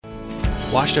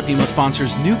Washed Up Emo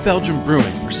sponsors New Belgium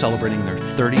Brewing are celebrating their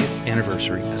 30th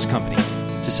anniversary as a company.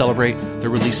 To celebrate, they're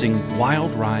releasing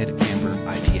Wild Ride Amber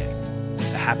IPA,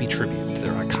 a happy tribute to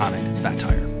their iconic fat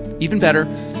tire. Even better,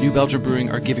 New Belgium Brewing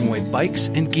are giving away bikes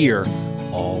and gear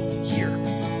all year.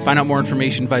 Find out more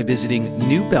information by visiting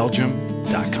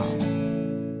newbelgium.com.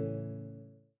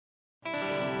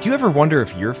 Do you ever wonder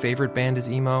if your favorite band is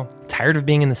emo? Tired of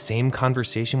being in the same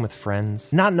conversation with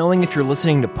friends? Not knowing if you're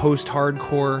listening to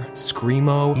post-hardcore,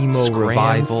 screamo, emo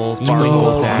revival,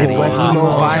 emo Midwest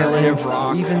emo violence,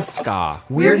 or even ska?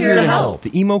 We're here to help.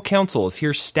 The Emo Council is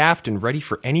here staffed and ready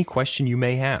for any question you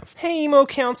may have. Hey, Emo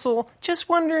Council, just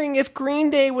wondering if Green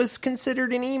Day was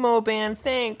considered an emo band,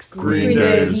 thanks. Green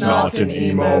Day is not an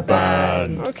emo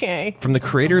band. Okay. From the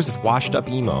creators of Washed Up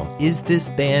Emo,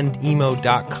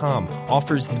 isthisbandemo.com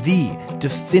offers the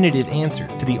definitive answer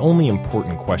to the only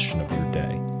important question of your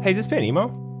day. Hey, is this band emo?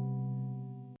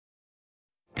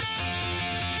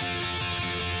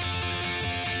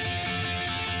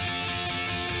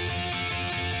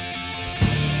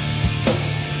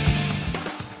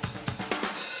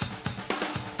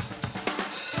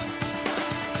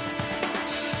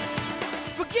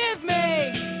 Forgive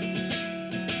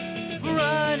me for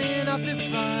running off to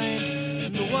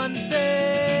find the one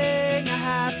thing I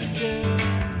have to do.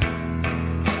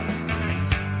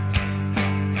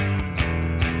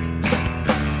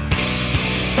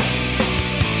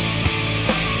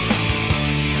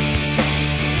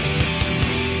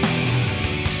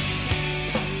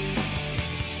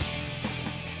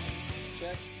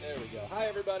 There we go. Hi,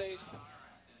 everybody.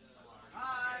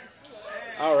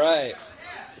 All right.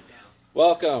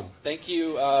 Welcome. Thank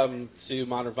you to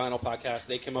Modern Vinyl Podcast.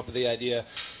 They came up with the idea.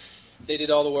 They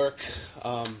did all the work.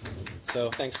 So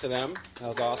thanks to them. That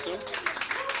was awesome.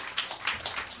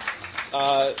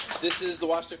 This is the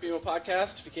Washed Up Emo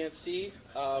Podcast. If you can't see,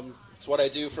 it's what I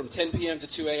do from 10 p.m. to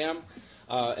 2 a.m.,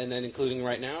 and then including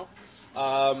right now.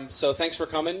 So thanks for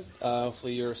coming.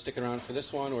 Hopefully you're sticking around for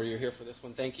this one, or you're here for this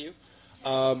one. Thank you.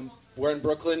 We're in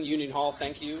Brooklyn, Union Hall.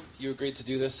 Thank you. You agreed to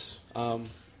do this,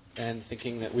 and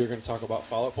thinking that we were going to talk about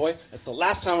Fall Out Boy. That's the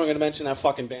last time I'm going to mention that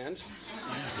fucking band.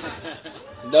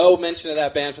 No mention of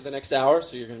that band for the next hour,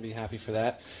 so you're going to be happy for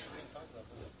that.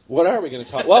 What are we going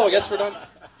to talk? Well, I guess we're done.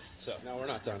 So, no, we're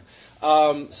not done.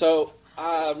 So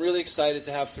I'm really excited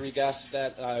to have three guests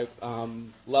that I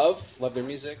love their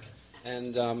music,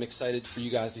 and I'm excited for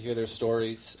you guys to hear their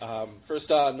stories. First,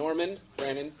 Norman,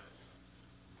 Brannon.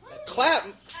 Clap,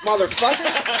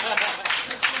 motherfuckers!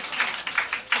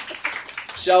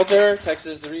 Shelter,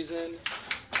 Texas the Reason.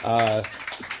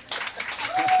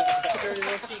 Dirty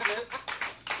little secret.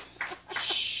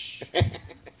 Shh.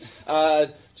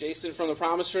 Jason from the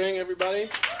Promise Ring, everybody.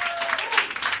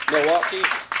 Milwaukee.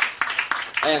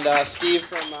 And Steve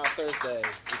from Thursday.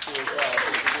 He's here as well.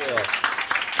 Super cool.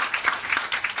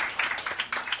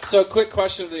 So a quick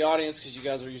question to the audience, because you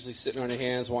guys are usually sitting on your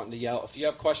hands wanting to yell. If you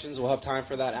have questions, we'll have time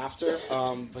for that after.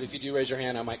 But if you do raise your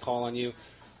hand, I might call on you.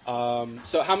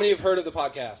 So how many have heard of the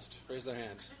podcast? Raise their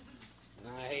hand.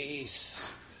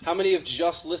 Nice. How many have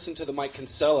just listened to the Mike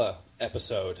Kinsella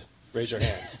episode? Raise your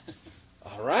hand.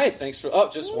 All right. Thanks for... Oh,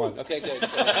 just one. Okay, good.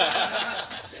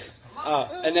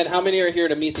 And then how many are here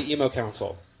to meet the Emo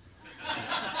Council?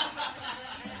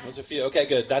 Those are a few. Okay,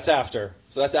 good. That's after.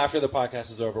 So that's after the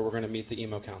podcast is over. We're going to meet the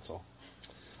Emo Council.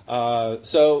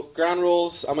 So ground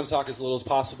rules, I'm going to talk as little as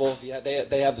possible. Yeah,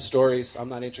 they have the stories. I'm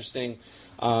not interesting.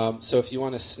 So if you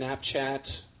want to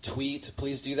Snapchat, tweet,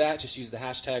 please do that. Just use the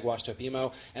hashtag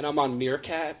WashedUpEmo. And I'm on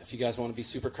Meerkat, if you guys want to be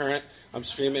super current. I'm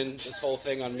streaming this whole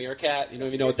thing on Meerkat. You don't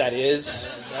even know what that is?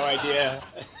 No idea.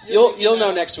 You'll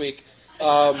know next week.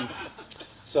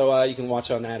 So you can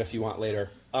watch on that if you want later.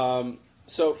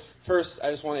 So first, I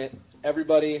just want to,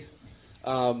 everybody,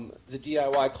 the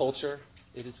DIY culture,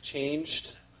 it has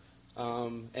changed,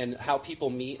 and how people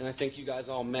meet, and I think you guys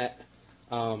all met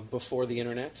before the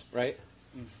internet, right?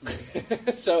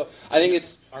 Mm-hmm. So I think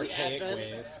it's archaic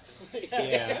ways.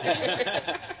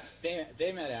 Yeah.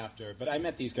 They met after, but I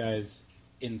met these guys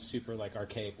in super like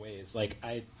archaic ways. Like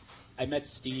I met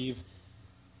Steve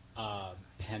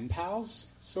pen pals,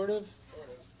 sort of.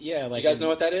 Yeah, like do you guys know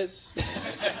what that is?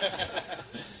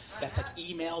 That's like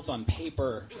emails on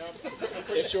paper. I'm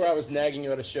pretty sure I was nagging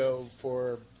you at a show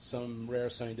for some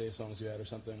rare Sunny Day songs you had or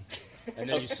something. And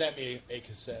then you sent me a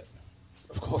cassette.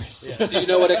 Of course. Yeah. Do you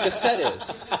know what a cassette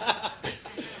is?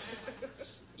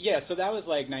 Yeah, so that was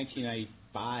like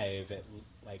 1995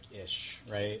 ish,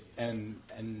 right?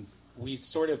 And we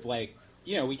sort of like,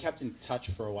 we kept in touch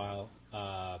for a while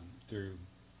through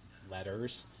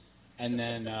letters. And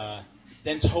then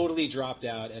totally dropped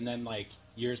out, and then like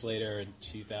years later in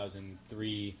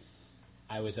 2003,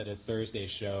 I was at a Thursday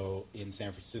show in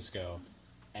San Francisco,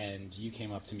 and you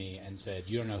came up to me and said,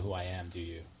 "You don't know who I am, do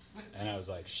you?" And I was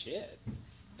like, "Shit,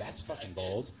 that's fucking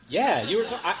bold." Yeah, you were,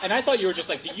 and I thought you were just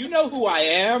like, "Do you know who I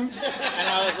am?" And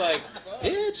I was like,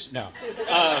 "Bitch, no."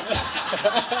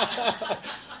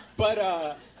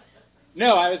 But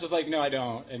no, I was just like, "No, I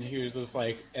don't." And he was just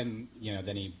like, and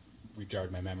then he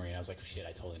rejarred my memory, and I was like, "Shit,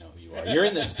 I totally know who you are. You're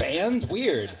in this band?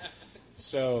 Weird."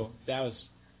 So that was,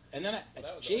 and then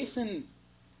Jason.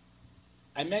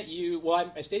 I met you. Well,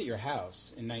 I stayed at your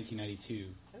house in 1992.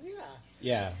 Oh yeah.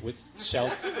 Yeah, with Shelter.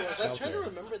 That's what it was. I was trying to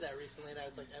remember that recently, and I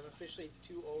was like, I'm officially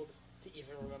too old to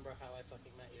even remember how I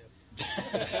fucking met you.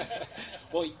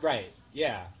 Well, right,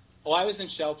 yeah. Well, I was in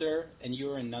Shelter, and you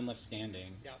were in None Left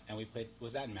Standing. Yeah. And we played.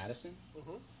 Was that in Madison?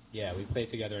 Mm-hmm. Yeah, we played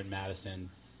together in Madison,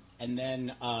 and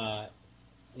then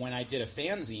when I did a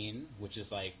fanzine, which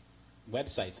is like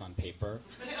websites on paper.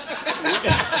 Blogs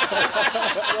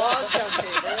on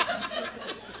paper.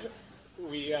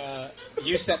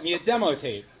 You sent me a demo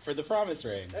tape for The Promise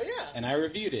Ring. Oh, yeah. And I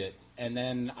reviewed it. And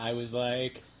then I was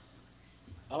like,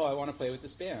 oh, I want to play with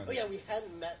this band. Oh, yeah, we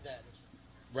hadn't met then.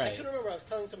 Right. I couldn't remember. I was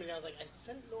telling somebody, I was like, I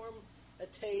sent Norm a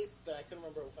tape, but I couldn't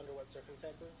remember under what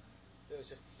circumstances. It was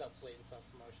just blatant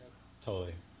self-promotion.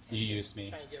 Totally. You used me.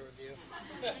 Trying to get a review.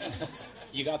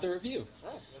 You got the review.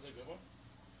 Oh. Was it a good one?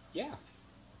 Yeah.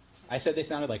 I said they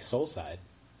sounded like Soulside.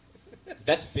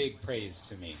 That's big praise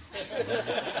to me.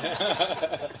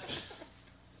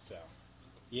 So,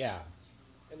 yeah.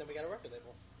 And then we got a record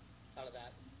label out of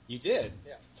that. You did?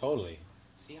 Yeah. Totally.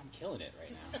 See, I'm killing it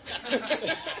right now.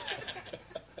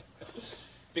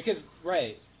 Because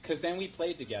then we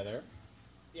played together.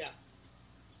 Yeah.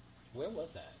 Where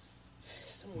was that?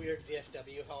 Some weird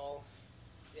VFW hall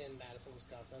in Madison,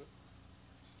 Wisconsin.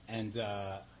 And,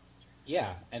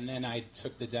 yeah, and then I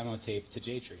took the demo tape to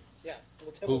J-Tree. Yeah.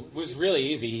 Well, Tim Who was really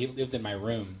easy. He lived in my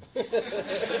room. I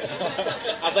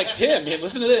was like, Tim,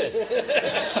 listen to this.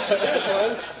 This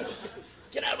one.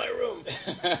 Get out of my room.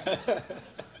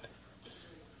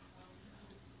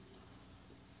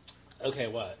 Okay,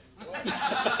 what?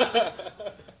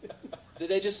 Did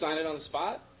they just sign it on the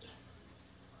spot?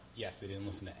 Yes, they didn't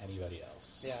listen to anybody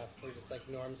else. Yeah, we're just like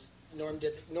Norm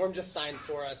just signed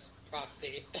for us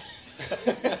proxy.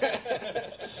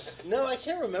 No, I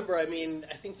can't remember. I mean,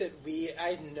 I think that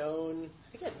I'd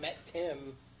met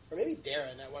Tim or maybe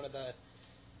Darren at one of the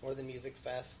music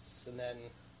fests, and then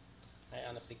I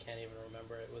honestly can't even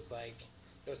remember. It was like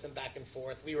there was some back and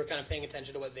forth. We were kind of paying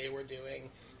attention to what they were doing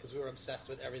because we were obsessed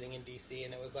with everything in DC,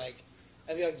 and it was like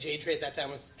I feel like J-Tree at that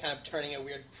time was kind of turning a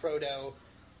weird proto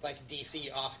like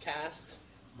DC offcast.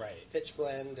 Right. Pitch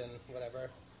blend and whatever.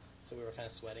 So we were kind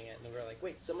of sweating it, and we were like,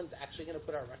 wait, someone's actually going to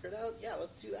put our record out? Yeah,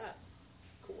 let's do that.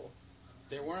 Cool.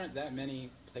 There weren't that many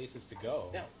places to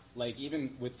go. No. Like,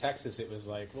 even with Texas, it was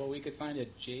like, well, we could sign to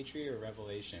J-Tree or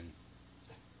Revelation.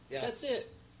 Yeah. That's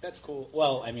it. That's cool.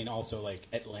 Well, I mean, also, like,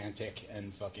 Atlantic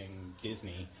and fucking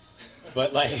Disney.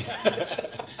 But, like...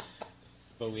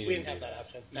 but we didn't have do that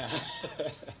option. No.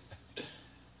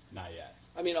 Not yet.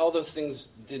 I mean, all those things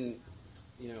didn't,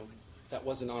 that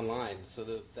wasn't online, so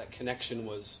that connection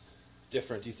was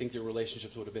different. Do you think your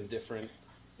relationships would have been different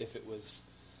if it was,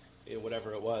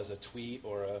 whatever it was, a tweet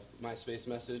or a MySpace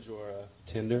message or a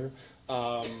Tinder?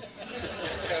 Totally.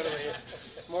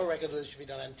 More regularly should be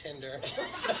done on Tinder.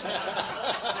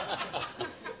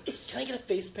 Can I get a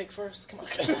face pic first? Come on.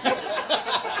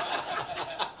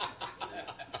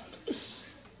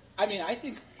 I mean,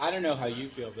 I don't know how you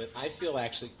feel, but I feel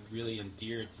actually really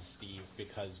endeared to Steve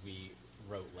because we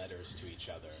wrote letters to each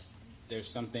other. There's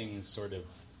something sort of,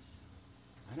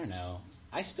 I don't know.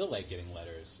 I still like getting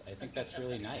letters. I think that's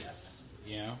really nice.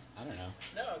 I don't know.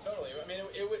 No, totally. I mean,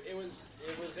 it was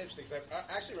interesting because I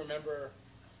actually remember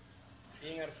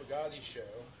being at a Fugazi show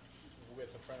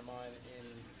with a friend of mine in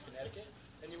Connecticut,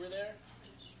 and you were there.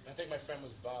 I think my friend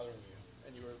was bothering you.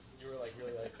 And you were like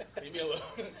really like, leave me alone.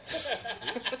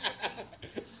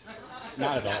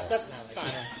 Not at all. That's not Kind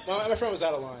of. Well, my friend was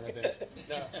out of line, I think.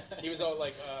 No, he was all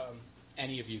like,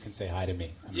 any of you can say hi to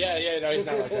me. no, he's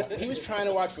not like that. He was trying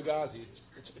to watch Fugazi.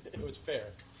 It was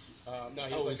fair. No,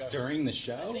 he was it was during the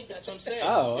show? I think that's what I'm saying.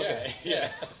 Oh, okay.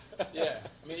 Yeah. Yeah.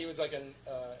 I mean, he was like an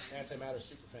antimatter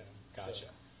super fan. Gotcha.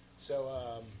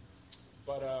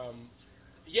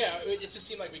 Yeah, it just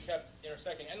seemed like we kept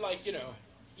intersecting. And, like,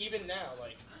 even now,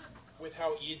 like, with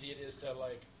how easy it is to,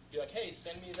 like, be like, hey,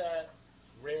 send me that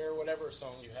rare whatever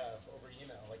song you have over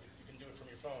email. Like, you can do it from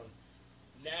your phone.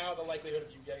 Now the likelihood of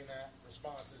you getting that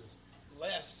response is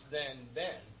less than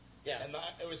then. Yeah. And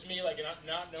it was me, like,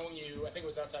 not knowing you, I think it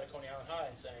was outside of Coney Island High,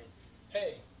 and saying,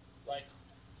 hey, like,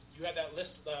 you had that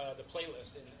list, the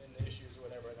playlist in the issues or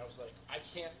whatever, and I was like, I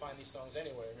can't find these songs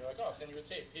anywhere. And you're like, oh, I'll send you a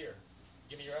tape. Here,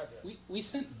 give me your address. We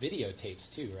sent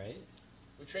videotapes too, right?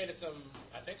 We traded some,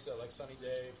 I think so, like Sunny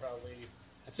Day, probably.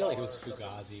 I feel like it was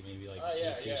Fugazi, maybe like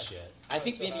DC shit. I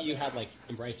think maybe you had like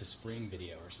Right to Spring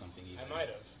video or something. Even. I might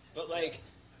have.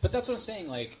 But that's what I'm saying.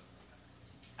 Like,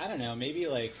 I don't know. Maybe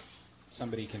like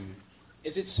somebody can.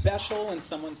 Is it special when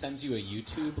someone sends you a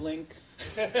YouTube link?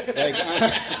 Like,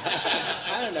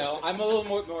 I don't know. I'm a little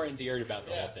more endeared about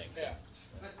the whole thing. So.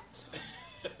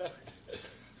 Yeah.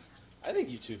 I think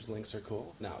YouTube's links are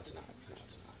cool. No, it's not.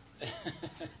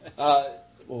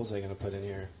 What was I going to put in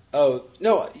here? Oh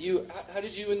no, you. How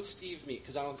did you and Steve meet?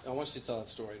 Because I want you to tell that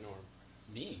story, Norm.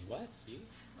 Me? What? Steve?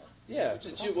 Yeah.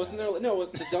 Did you? Wasn't there? No.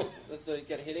 The dump. The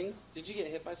get hitting. Did you get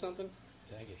hit by something?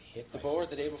 Did I get hit? The boar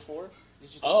the day before?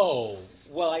 Did you? Oh,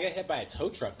 well, I got hit by a tow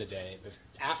truck the day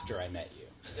after I met you.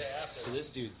 The day after. So this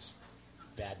dude's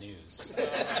bad news.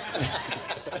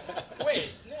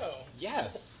 Wait, no.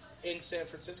 Yes. In San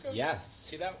Francisco? Yes.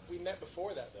 See, that we met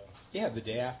before that, though. Yeah, the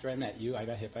day after I met you, I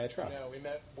got hit by a truck. No, we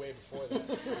met way before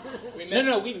that. We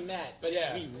met, but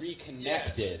we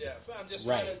reconnected. Yes, yeah. I'm just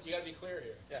trying to, you got to be clear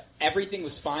here. Yeah. Everything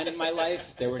was fine in my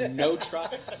life. There were no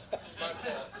trucks. It's my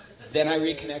fault. Then I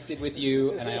reconnected with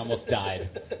you, and I almost died.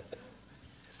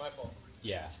 My fault.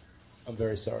 Yeah. I'm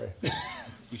very sorry.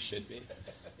 You should be.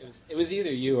 It was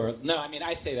either you or... No, I mean,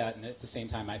 I say that, and at the same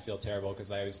time, I feel terrible,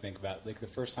 because I always think about, like, the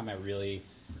first time I really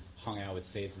hung out with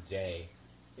Saves the Day,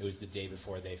 it was the day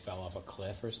before they fell off a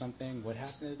cliff or something. What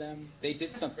happened to them? They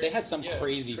did some. They had some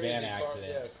crazy van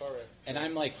accident. Car wreck. And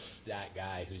I'm like that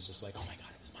guy who's just like, oh my god,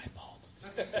 it was my fault.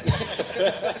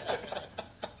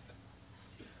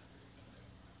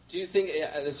 Do you think,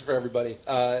 this is for everybody,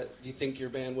 do you think your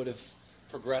band would have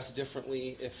progressed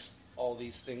differently if all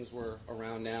these things were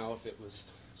around now, if it was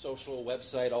social,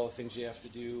 website, all the things you have to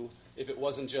do, if it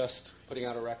wasn't just putting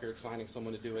out a record, finding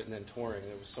someone to do it, and then touring,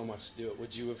 there was so much to do it,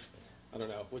 would you have, I don't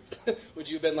know, would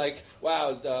you have been like,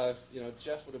 wow,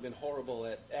 Jeff would have been horrible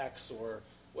at X or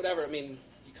whatever? I mean,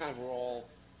 you kind of were all...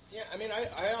 Yeah, I mean,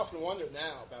 I often wonder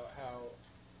now about how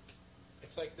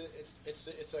it's like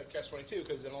it's like catch-22,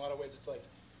 because in a lot of ways it's like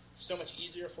so much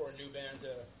easier for a new band to,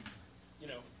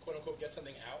 quote unquote, get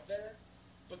something out there,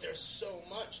 but there's so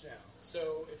much now,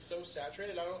 so it's so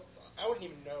saturated. I wouldn't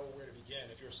even know where to begin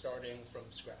if you're starting from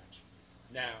scratch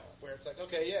now, where it's like,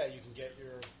 okay, yeah, you can get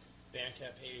your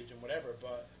Bandcamp page and whatever,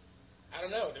 but I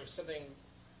don't know. There was something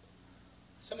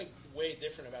way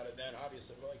different about it then.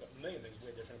 Obviously, well, like a million things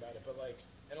way different about it, but like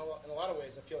in a lot of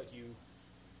ways, I feel like you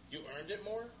earned it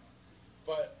more,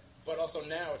 but also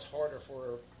now it's harder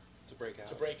to break out.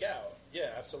 To break out,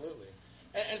 yeah, absolutely.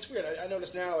 And it's weird. I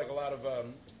notice now, like a lot of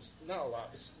not a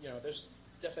lot. There's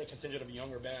definitely a contingent of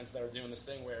younger bands that are doing this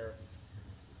thing where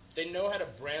they know how to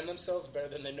brand themselves better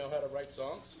than they know how to write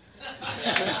songs.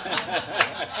 And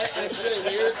it's really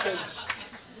weird because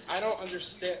I don't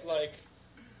understand, like,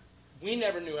 we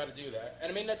never knew how to do that.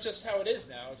 And I mean, that's just how it is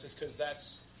now. It's just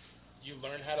because you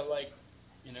learn how to, like,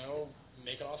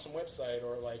 make an awesome website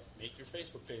or, like, make your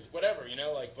Facebook page, whatever,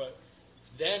 but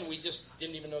then we just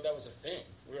didn't even know that was a thing.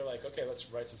 We were like, okay, let's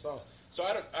write some songs. So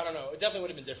I don't know. It definitely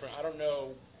would have been different. I don't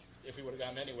know if we would have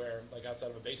gotten anywhere, like, outside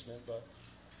of a basement, but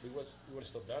we would have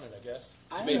still done it, I guess.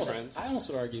 I almost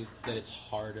would argue that it's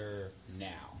harder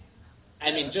now.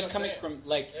 I mean, just coming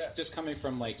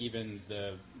from even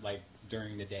the, like,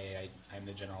 during the day, I'm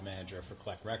the general manager for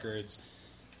Collect Records.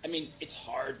 I mean, it's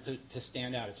hard to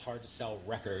stand out. It's hard to sell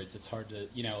records. It's hard to,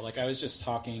 like, I was just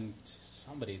talking to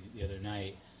somebody the other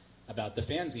night about the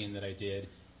fanzine that I did,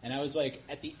 and I was like,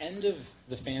 at the end of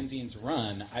the fanzine's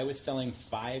run, I was selling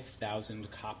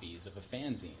 5,000 copies of a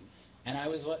fanzine. And I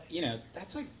was like,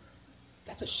 that's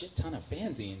a shit ton of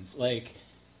fanzines. Like,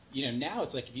 now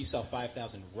it's like if you sell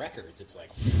 5,000 records, it's like,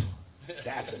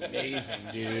 that's amazing,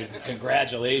 dude.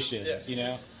 Congratulations,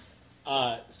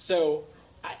 So,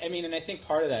 I mean, and I think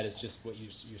part of that is just what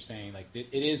you're saying. Like,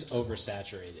 it is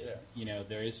oversaturated. Yeah.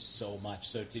 There is so much.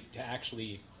 So to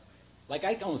actually... Like,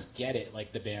 I almost get it,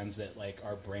 like, the bands that, like,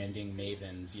 are branding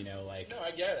mavens, like... No,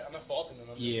 I get it. I'm not faulting them.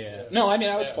 No, I mean,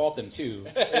 I would fault them, too.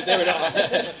 They were not...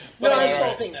 No, I'm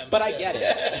faulting them. But I get it.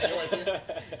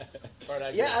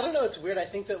 I don't know. It's weird. I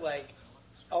think that, like,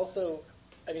 also...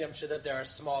 I mean, I'm sure that there are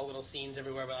small little scenes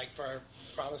everywhere, but, like, for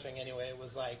Promise Ring, anyway, it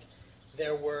was, like,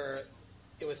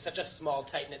 it was such a small,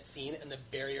 tight-knit scene, and the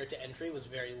barrier to entry was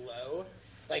very low.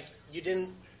 Like, you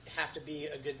didn't have to be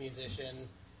a good musician.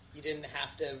 You didn't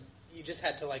have to... You just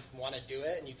had to, like, want to do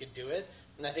it, and you could do it.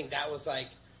 And I think that was, like...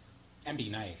 And be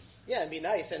nice. Yeah, and be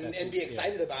nice, and be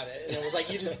excited about it. And it was like,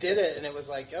 you just did it, and it was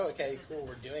like, oh, okay, cool,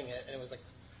 we're doing it. And it was like...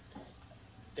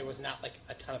 there was not like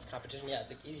a ton of competition. Yeah,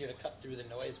 it's like easier to cut through the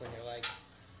noise when you're like,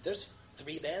 there's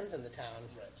 3 bands in the town.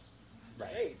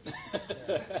 Right. Great.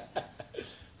 Yeah.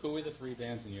 Who were the 3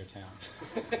 bands in your town?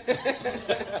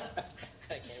 I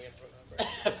can't even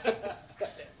remember.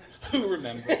 Who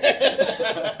remembers?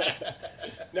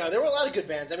 No, there were a lot of good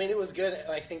bands. I mean, it was good.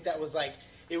 I think that was like,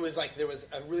 it was like there was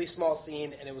a really small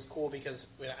scene, and it was cool because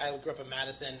I grew up in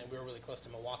Madison, and we were really close to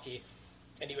Milwaukee.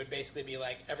 And he would basically be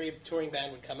like, every touring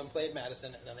band would come and play in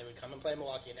Madison, and then they would come and play in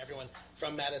Milwaukee, and everyone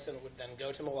from Madison would then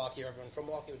go to Milwaukee, or everyone from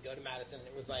Milwaukee would go to Madison.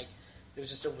 It was like, it was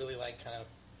just a really like kind of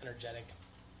energetic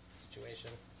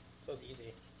situation. So it was easy.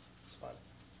 It was fun.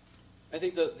 I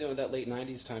think that late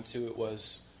 '90s time too. It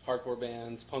was hardcore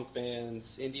bands, punk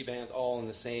bands, indie bands, all in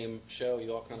the same show.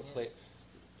 You all kind of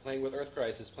playing with Earth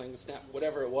Crisis, playing with Snap,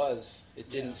 whatever it was. It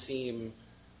didn't seem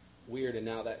weird, and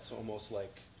now that's almost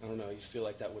like, I don't know, you feel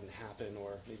like that wouldn't happen,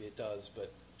 or maybe it does,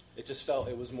 but it just felt,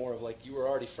 it was more of like you were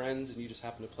already friends and you just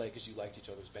happened to play because you liked each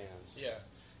other's bands. Yeah.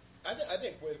 I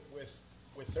think with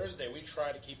Thursday, we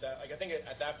tried to keep that, like I think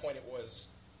at that point it was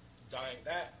dying,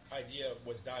 that idea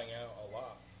was dying out a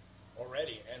lot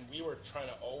already, and we were trying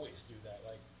to always do that,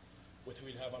 like with who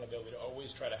we'd have on a bill, we'd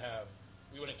always try to have,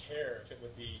 we wouldn't care if it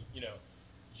would be,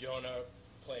 Jonah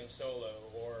playing solo,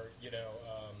 or,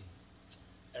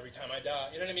 Every Time I Die,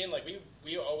 you know what I mean? Like,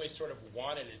 we always sort of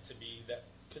wanted it to be that,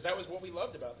 because that was what we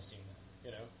loved about the scene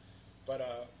then, But,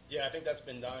 I think that's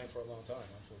been dying for a long time,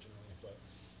 unfortunately. But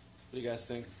what do you guys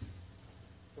think?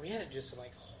 We had to do some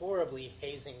like horribly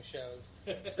hazing shows,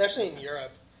 especially in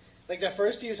Europe. Like the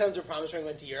first few times we Promise Ring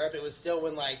went to Europe, it was still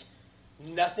when like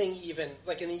nothing even,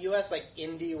 like in the U.S., like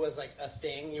indie was like a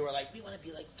thing. You were like, we want to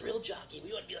be like Thrill Jockey,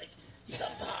 we want to be like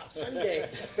Sub Pop, Sunday.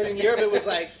 But in Europe it was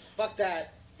like, fuck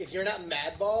that. If you're not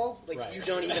Madball, like you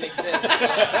don't even exist.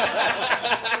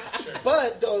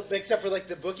 But though, except for like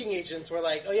the booking agents were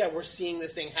like, oh yeah, we're seeing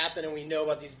this thing happen and we know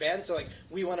about these bands, so like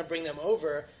we want to bring them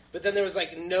over. But then there was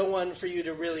like no one for you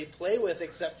to really play with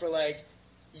except for like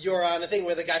you're on a thing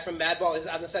where the guy from Madball is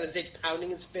on the side of the stage pounding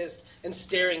his fist and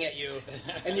staring at you,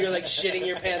 and you're like shitting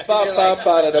your pants because you're like,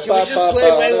 can we just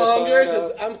play way longer?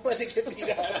 Because I'm going to get beat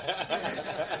up.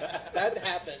 That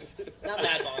happened. Not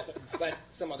Madball, but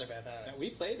some other band. We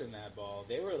played with Madball.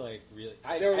 They were like really.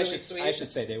 They were really sweet. I should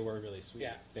say they were really sweet.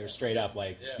 Yeah. They were straight up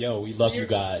like, "Yo, we love you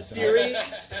guys." Fury of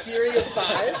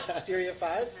Five. Fury of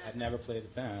Five. I've never played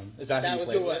with them. Is that That who you was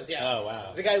played who it with? was. Yeah. Oh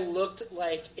wow. The guy looked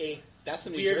like a That's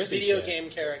some New weird Jersey video shit. game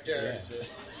character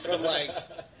from like,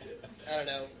 I don't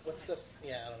know, I don't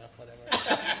know, whatever.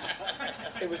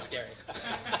 It was scary.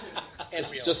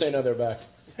 And real. just say no, they're back.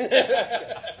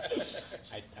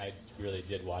 I really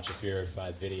did watch a Fear of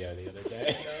 5 video the other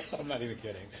day. I'm not even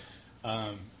kidding.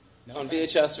 On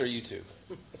VHS or YouTube?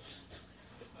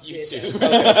 YouTube.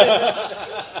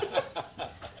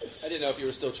 I didn't know if you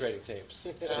were still trading tapes.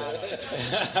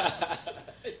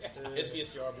 His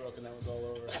VCR broke and that was all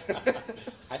over.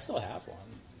 I still have one,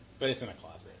 but it's in a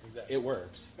closet. Exactly. It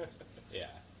works. Yeah.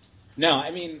 No,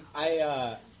 I mean,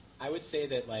 I would say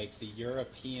that like the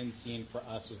European scene for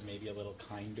us was maybe a little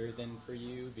kinder than for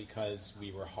you because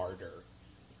we were harder,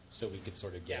 so we could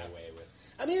sort of get away with.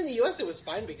 I mean, in the U.S. it was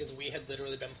fine because we had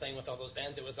literally been playing with all those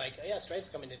bands. It was like, oh yeah, Strife's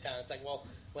coming to town. It's like, well,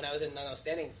 when I was in None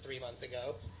Outstanding 3 months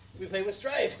ago, we played with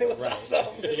Strife. It was awesome.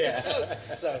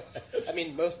 So, I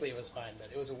mean, mostly it was fine, but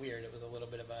it was weird. It was a little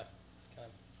bit of a kind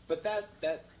of. But that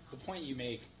the point you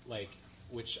make, like,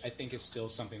 which I think is still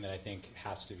something that I think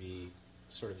has to be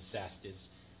sort of assessed is,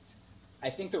 I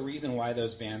think the reason why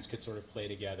those bands could sort of play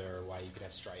together, or why you could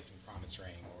have Strife and Promise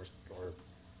Ring, or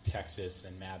Texas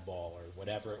and Madball, or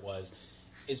whatever it was,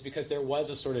 is because there was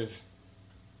a sort of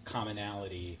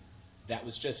commonality that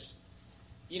was just,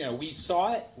 we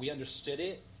saw it, we understood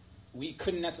it, we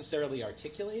couldn't necessarily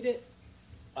articulate it,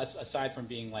 aside from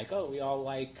being like, oh, we all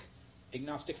like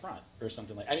Agnostic Front or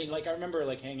something like. I mean, like I remember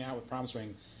like hanging out with Promise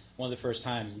Ring one of the first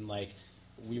times, and like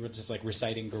we were just like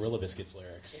reciting Gorilla Biscuits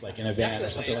lyrics, like in a van or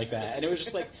something like that, and it was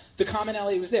just like the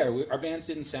commonality was there. Our bands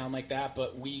didn't sound like that,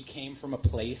 but we came from a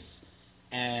place,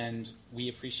 and we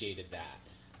appreciated that.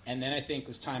 And then I think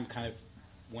as time kind of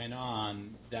went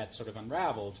on, that sort of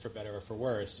unraveled, for better or for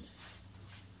worse.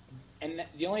 And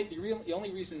the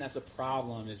only reason that's a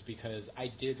problem is because I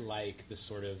did like the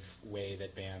sort of way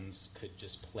that bands could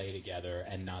just play together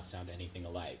and not sound anything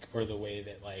alike, or the way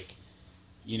that like,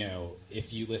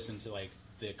 if you listen to like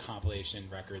the compilation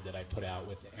record that I put out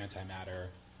with Antimatter,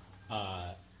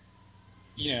 I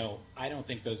don't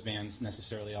think those bands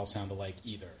necessarily all sound alike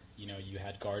either. You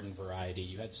had Garden Variety,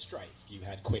 you had Strife, you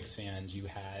had Quicksand, you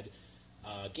had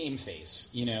Game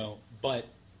Face, but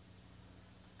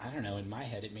I don't know, in my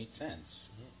head it made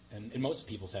sense. And in most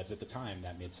people's heads at the time,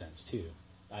 that made sense too.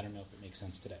 I don't know if it makes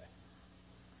sense today.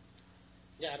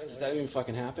 Yeah, I don't know. Does that even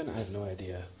fucking happen? I have no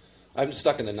idea. I'm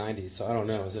stuck in the 90s, so I don't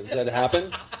know. Does that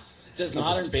happen? Does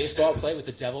modern baseball play with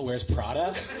The Devil Wears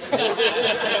Prada?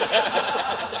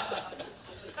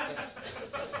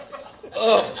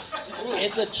 Ugh.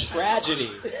 It's a tragedy.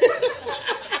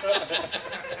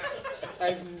 I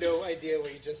have no idea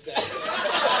what you just said.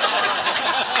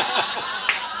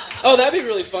 Oh, that'd be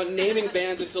really fun. Naming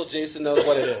bands until Jason knows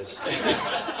what it is.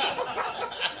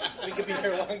 We could be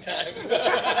here a long time.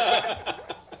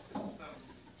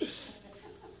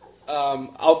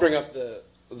 I'll bring up the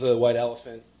white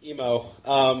elephant, emo.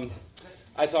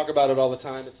 I talk about it all the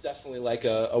time. It's definitely like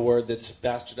a word that's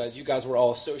bastardized. You guys were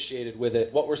all associated with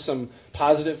it. What were some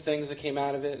positive things that came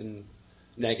out of it and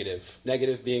negative?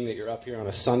 Negative being that you're up here on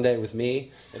a Sunday with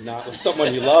me and not with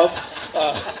someone you love.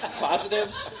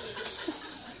 Positives?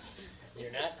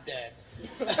 You're not dead.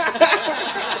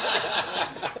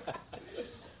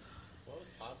 What was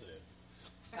positive?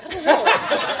 I don't know.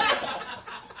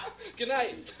 Good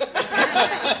night.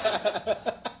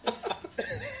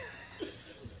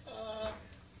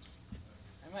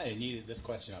 I might have needed this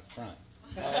question up front.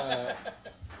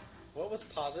 What was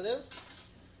positive?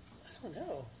 I don't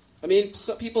know. I mean,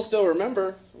 some people still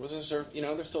remember.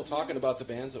 They're still talking about the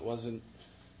bands. It wasn't.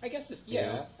 I guess this. You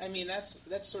Yeah. know? I mean, that's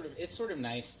sort of. It's sort of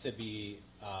nice to be.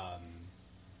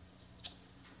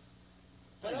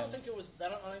 But I don't think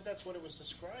that's what it was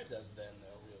described as then,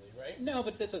 though. Really, right? No,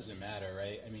 but that doesn't matter,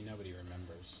 right? I mean, nobody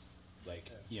remembers. Like,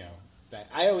 that.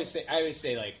 I always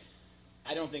say, like,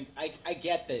 I don't think I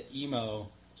get that emo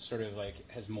sort of like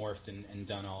has morphed and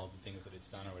done all the things that it's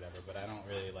done or whatever, but I don't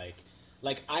really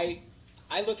like I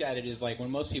look at it as like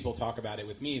when most people talk about it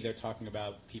with me, they're talking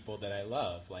about people that I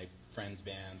love, like Friends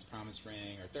bands, Promise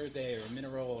Ring, or Thursday, or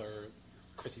Mineral, or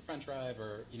Chrissy French Drive,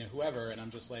 or whoever, and I'm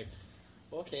just like,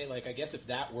 well, okay, like I guess if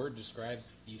that word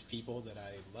describes these people that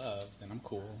I love, then I'm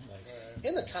cool. Like,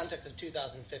 In the context of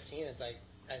 2015, it's like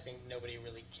I think nobody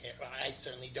really cares. Well, I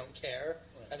certainly don't care.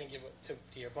 Right. I think to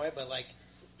your point, but like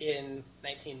in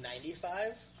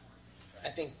 1995, I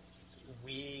think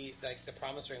the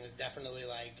Promise Ring was definitely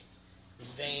like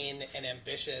vain and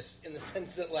ambitious in the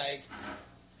sense that like,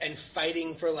 and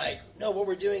fighting for like, no, what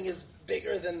we're doing is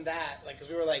bigger than that. Like, because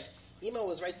we were like, emo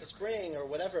was Rites of Spring or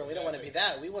whatever, and we don't want to be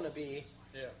that. We want to be,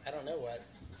 I don't know what,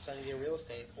 Sunny Day Real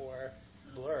Estate or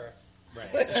Blur. right.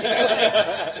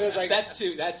 It was like,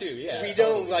 that too, yeah. we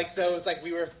don't like, so it's like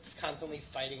we were constantly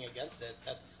fighting against it.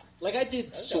 That's like I did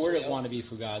That's sort of real. want to be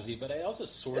Fugazi, but I also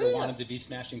sort of wanted to be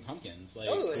Smashing Pumpkins. Like,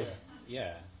 Totally.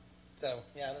 Yeah. so.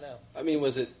 Yeah, I don't know. I mean,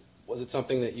 was it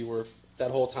something that you were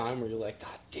that whole time where you're like,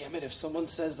 God damn it! If someone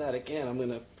says that again, I'm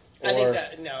gonna. I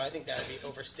think that would be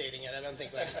overstating it. I don't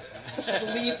think like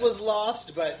sleep was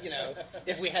lost, but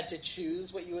if we had to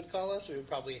choose what you would call us, we would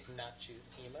probably not choose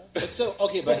emo. But so,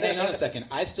 okay, but hang on a second.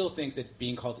 I still think that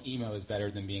being called emo is better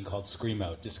than being called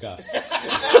screamo. Discuss.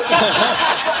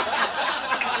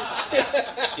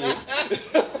 Steve?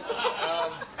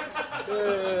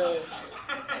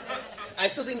 I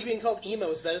still think being called emo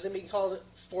is better than being called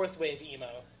fourth wave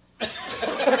emo. Fair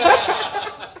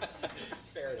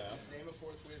enough. Name a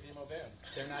fourth wave emo band.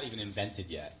 They're not even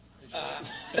invented yet.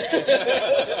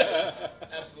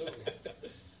 Absolutely.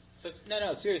 So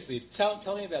no, seriously. Tell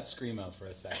me about screamo for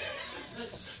a second.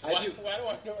 Why do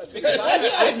I know what's Because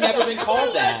I've never been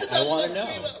called that. I want to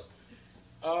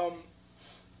know.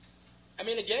 I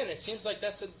mean, again, it seems like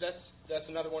that's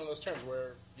another one of those terms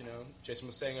where Jason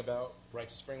was saying about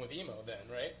Rites of Spring with emo. Then,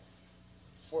 right?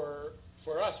 For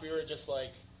us, we were just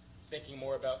like thinking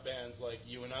more about bands like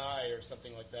You and I or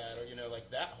something like that, or like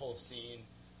that whole scene.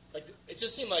 Like it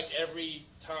just seemed like every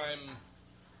time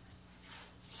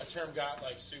a term got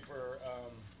like super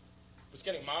was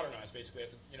getting modernized, basically.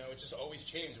 It just always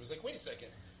changed. It was like, wait a second.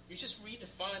 You just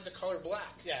redefined the color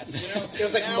black. Yes, it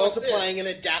was like multiplying and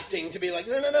adapting to be like,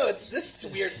 no, it's this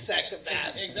weird sect of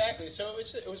that. Exactly. So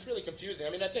it was really confusing. I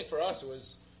mean, I think for us it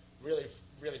was really,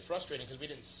 really frustrating because we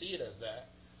didn't see it as that.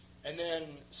 And then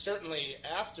certainly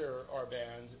after our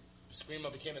band,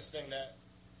 screamo became this thing that,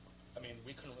 I mean,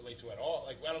 we couldn't relate to at all.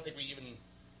 Like, I don't think we even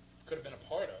could have been a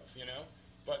part of,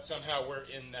 But somehow we're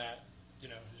in that,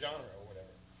 genre or whatever.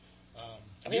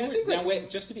 Wait,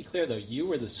 just to be clear, though, you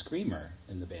were the screamer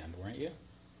in the band, weren't you?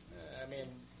 I mean,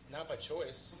 not by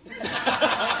choice.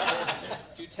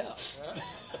 Do tell.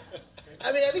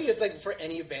 I mean, I think it's like for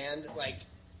any band, like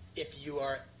if you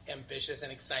are ambitious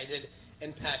and excited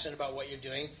and passionate about what you're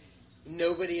doing,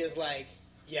 nobody is like,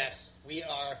 yes, we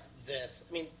are this.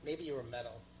 I mean, maybe you were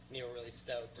metal and you were really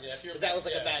stoked. Yeah, if you're 'Cause that was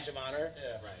like a badge of honor.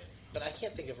 Yeah. Right. But I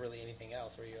can't think of really anything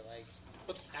else where you're like...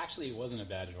 But actually, it wasn't a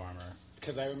badge of armor.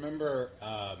 Because I remember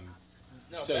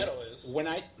No, so metal is. When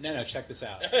no, check this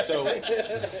out. So,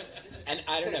 and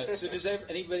I don't know. So does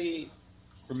anybody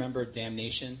remember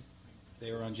Damnation?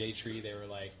 They were on J Tree. They were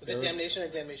like... Was it Damnation or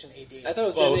Damnation AD? I thought it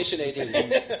was both. Damnation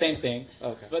AD. Same thing.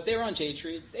 Okay. But they were on J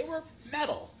Tree. They were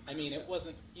metal. I mean, it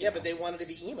wasn't... you know. But they wanted to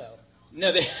be emo.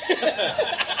 No, they...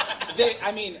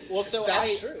 I mean, well, so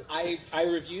That's true. I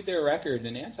reviewed their record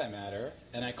in Antimatter,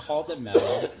 and I called them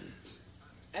metal.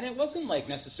 And it wasn't, like,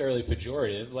 necessarily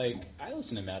pejorative. Like, I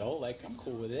listen to metal. Like, I'm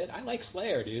cool with it. I like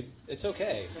Slayer, dude. It's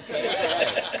okay. It's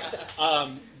all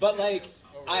right. But, like,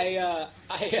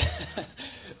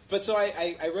 but so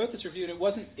I wrote this review,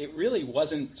 and it really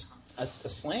wasn't a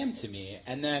slam to me.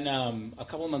 And then a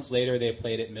couple of months later, they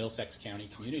played at Middlesex County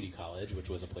Community College, which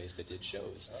was a place that did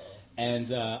shows. Uh-oh.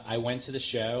 And I went to the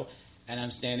show, and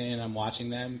I'm standing and I'm watching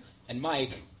them, and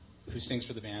Mike, who sings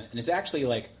for the band, and is actually,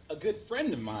 like, a good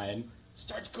friend of mine,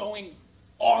 starts going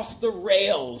off the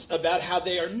rails about how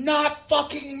they are not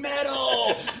fucking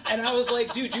metal. And I was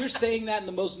like, dude, you're saying that in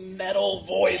the most metal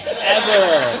voice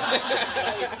ever. Like,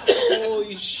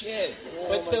 holy shit.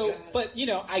 But you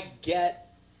know, I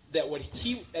get that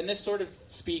and this sort of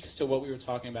speaks to what we were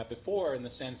talking about before, in the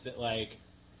sense that, like,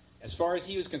 as far as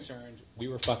he was concerned, we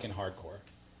were fucking hardcore.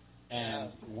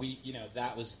 And we, you know,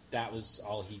 that was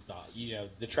all he thought. You know,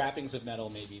 the trappings of metal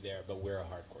may be there, but we're a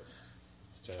hardcore band.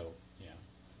 So, you know,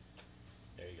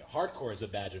 there you go. Hardcore is a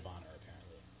badge of honor,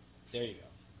 apparently. There you go.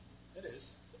 It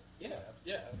is.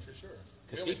 Yeah, for sure.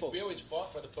 Because we always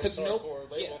fought for the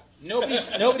post-hardcore label. Yeah,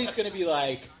 nobody's going to be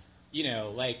like, you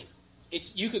know, like,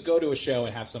 you could go to a show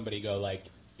and have somebody go like,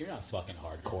 you're not fucking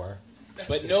hardcore.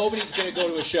 But nobody's going to go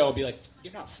to a show and be like,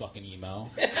 you're not fucking emo.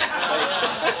 That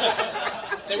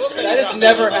has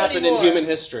never happened in human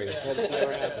history. That has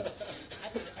never happened.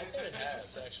 I bet it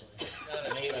has, actually.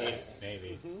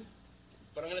 Maybe. Mm-hmm.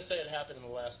 But I'm going to say it happened in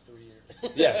the last 3 years.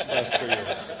 Yes, last 3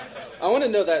 years. I want to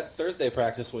know that Thursday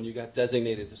practice when you got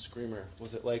designated the screamer.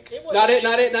 Was it like, not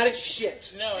it,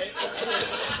 shit. No, it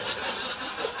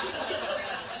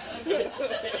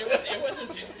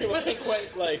wasn't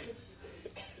quite like...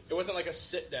 It wasn't like a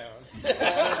sit down.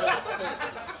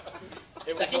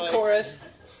 Second chorus.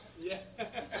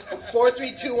 4,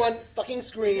 3, 2, 1. Fucking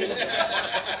scream.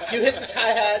 You hit this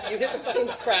hi-hat. You hit the fucking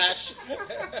crash.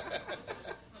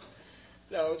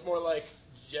 No, it was more like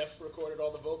Jeff recorded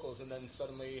all the vocals, and then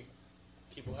suddenly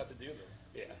people had to do them.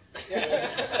 Yeah. You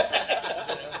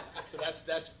know? So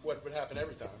that's what would happen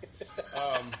every time.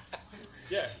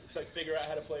 Yeah, it's like figure out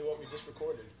how to play what we just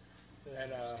recorded.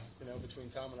 And, you know, between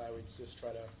Tom and I, we just try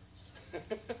to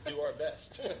do our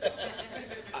best.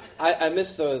 I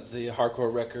miss the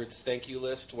Hardcore Records thank you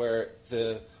list where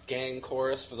the gang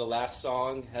chorus for the last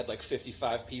song had like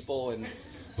 55 people, and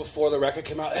before the record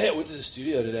came out, hey, I went to the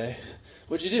studio today.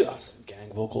 What'd you do? Some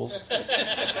gang vocals.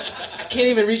 I can't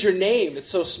even read your name. It's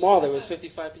so small. There was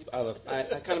 55 people. I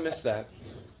kind of missed that.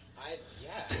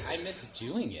 I miss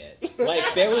doing it. Like,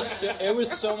 it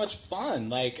was so much fun.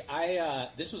 Like,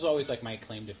 this was always like my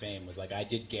claim to fame, was like I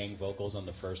did gang vocals on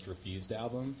the first Refused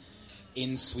album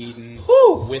in Sweden.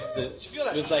 Woo! With the, Did you feel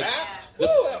that it was draft? Like,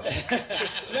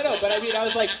 no, but I mean,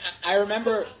 I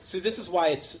remember. So this is why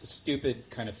it's stupid,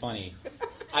 kind of funny.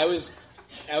 I was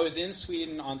in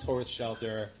Sweden on tour with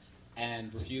Shelter,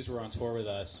 and Refused were on tour with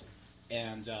us,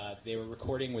 and they were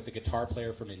recording with the guitar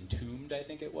player from Entombed, I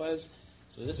think it was.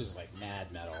 So this was like mad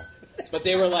metal, but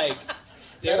they were like,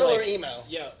 metal or emo?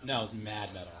 Yeah, no, it was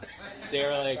mad metal. They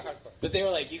were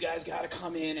like, you guys got to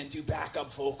come in and do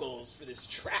backup vocals for this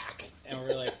track, and we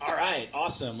were like, all right,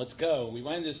 awesome, let's go. We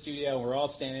went into the studio, and we're all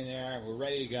standing there, and we're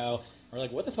ready to go. We're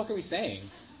like, what the fuck are we saying?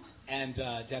 And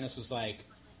Dennis was like,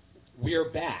 we're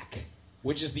back,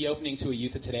 which is the opening to a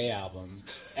Youth of Today album,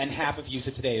 and half of Youth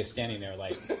of Today is standing there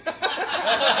like.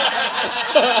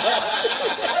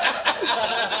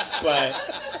 But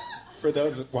for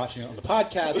those watching on the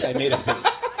podcast, I made a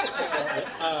face.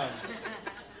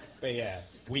 But yeah,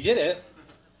 we did it,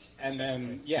 and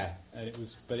then it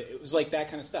was like that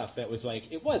kind of stuff. That was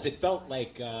like it felt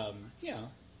like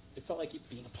it felt like you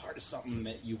being a part of something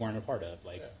that you weren't a part of.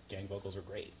 Like gang vocals are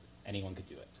great; anyone could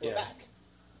do it. We're back,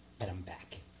 and I'm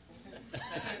back.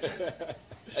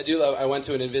 I do love. I went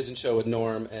to an Envision show with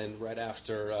Norm, and right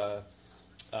after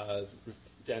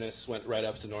Dennis went right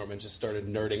up to Norm and just started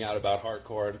nerding out about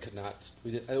hardcore and could not.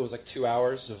 It was like 2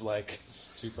 hours of like.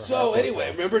 So anyway,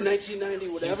 time. Remember 1990,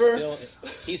 whatever.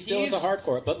 He's still in the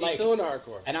hardcore, but he's still in the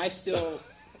hardcore. And I still,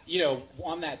 you know,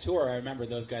 on that tour, I remember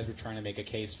those guys were trying to make a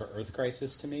case for Earth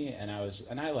Crisis to me, and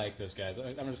I like those guys.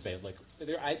 I'm going to say like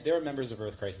there are members of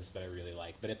Earth Crisis that I really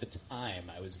like, but at the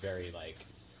time I was very like.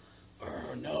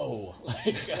 No,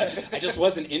 like I just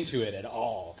wasn't into it at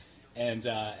all. And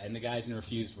the guys in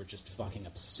Refused were just fucking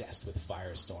obsessed with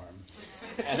Firestorm.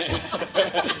 And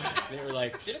they were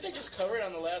like... Didn't they just cover it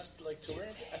on the last tour?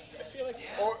 I feel like...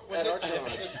 Or was it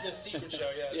the Secret Show?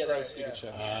 Yeah, yeah, that was the Secret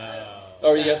Show.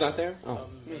 Oh, are you guys not there? Oh.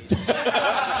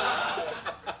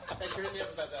 Thanks for hitting me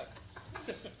up about that.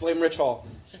 Blame Rich Hall.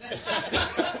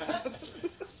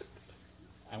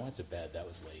 I went to bed. That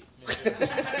was late.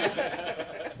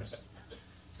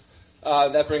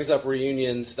 That brings up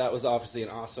reunions. That was obviously an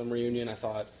awesome reunion. I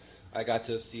thought I got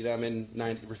to see them in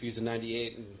Refused in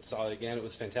 '98 and saw it again. It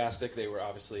was fantastic. They were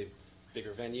obviously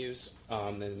bigger venues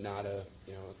than not a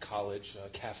college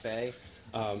cafe.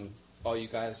 All you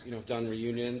guys have done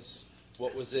reunions.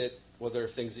 What was it? Were there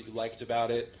things that you liked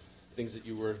about it? Things that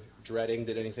you were dreading?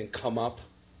 Did anything come up?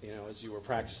 As you were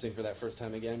practicing for that first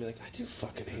time again, be like, I do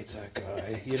fucking hate that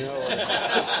guy.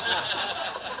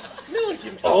 No one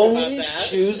can talk Always about that.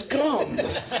 choose gum.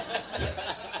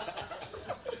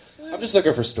 I'm just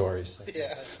looking for stories.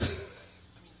 Yeah.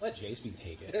 Let Jason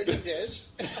take it. Dirty dish.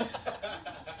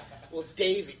 Well,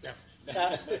 Davey.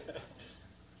 No.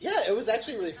 Yeah, it was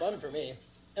actually really fun for me.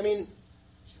 I mean,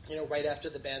 right after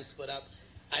the band split up,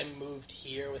 I moved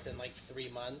here within 3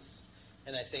 months,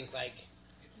 and I think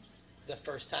the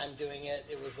first time doing it,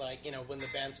 it was when the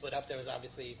band split up, there was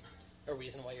obviously a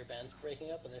reason why your band's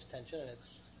breaking up, and there's tension, and it's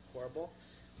horrible,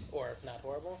 or not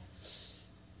horrible.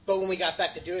 But when we got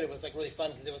back to do it, it was really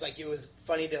fun because it was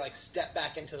funny to step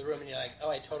back into the room and you're like,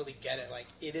 oh, I totally get it.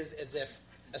 It is as if,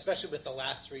 especially with the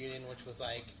last reunion, which was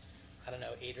 8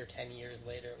 or 10 years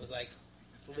later, it was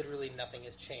literally nothing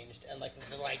has changed, and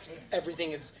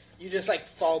everything is, you just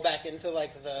fall back into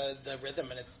the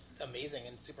rhythm, and it's amazing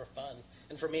and super fun.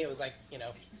 And for me, it was I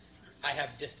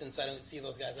have distance, so I don't see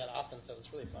those guys that often, so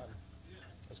it's really fun.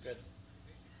 It was good.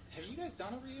 Have you guys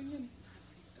done a reunion?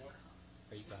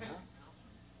 Are you gonna?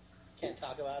 Can't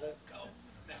talk about it.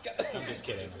 I'm just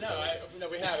kidding. No,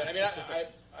 we haven't. I mean,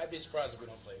 I'd be surprised if we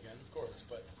don't play again, of course.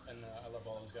 But I love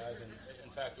all those guys. And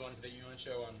in fact, going to the UN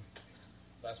show on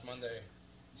last Monday,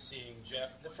 seeing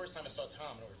Jeff. The first time I saw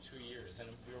Tom in over 2 years, and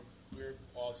we were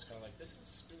all just kind of like, this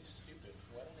is really stupid.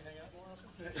 Why don't we hang out more often?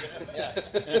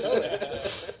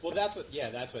 Well, that's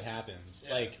what happens.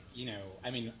 Yeah.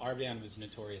 Our band was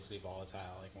notoriously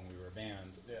volatile, when we were a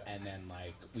band, and then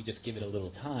we just give it a little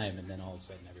time, and then all of a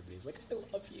sudden everybody's like, I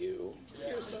love you. Yeah.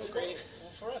 You're so great.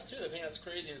 Well, for us too, the thing that's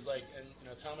crazy is and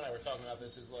Tom and I were talking about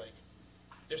this, is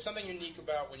there's something unique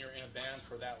about when you're in a band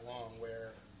for that long,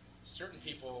 where certain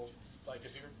people, if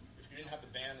you didn't have the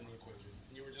band in the equation,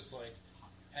 and you were just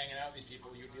hanging out with these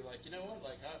people, you'd be like, you know what,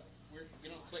 we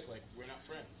don't click, we're not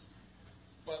friends.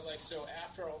 But so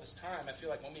after all this time, I feel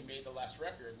like when we made the last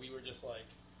record, we were just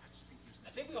I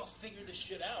think we all figured this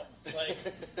shit out.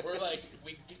 We're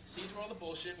we see through all the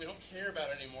bullshit, we don't care about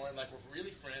it anymore, and we're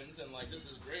really friends, and this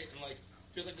is great, and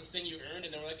feels like this thing you earned,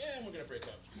 and then we're we're gonna break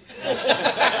up.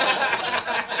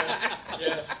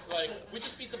 We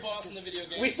just beat the boss in the video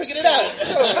game. We figured it out,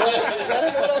 so I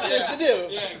don't know what else there's to do.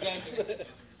 Yeah, exactly.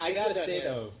 I gotta say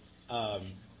though,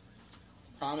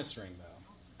 Promise Ring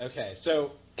though. Okay,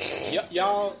 so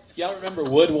y'all remember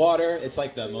Woodwater? It's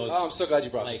the most. Oh, I'm so glad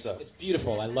you brought this up. It's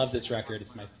beautiful. I love this record.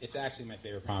 It's actually my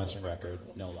favorite Promise Ring record,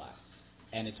 no lie.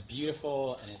 And it's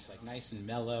beautiful, and it's nice and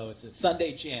mellow. It's a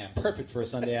Sunday jam, perfect for a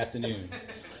Sunday afternoon.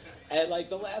 And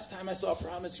the last time I saw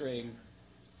Promise Ring,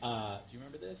 do you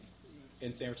remember this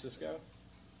in San Francisco?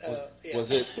 Yeah.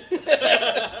 Was it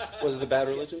the Bad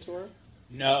Religion tour?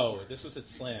 No, this was at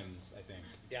Slim's, I think.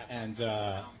 Yeah.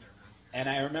 And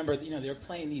I remember, they were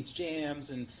playing these jams,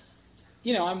 and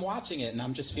I'm watching it, and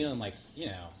I'm just feeling I've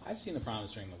seen the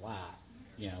Promise Ring a lot.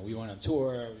 We went on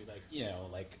tour,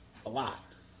 a lot.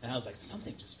 And I was like,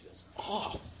 something just feels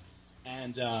off.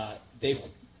 And they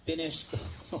finished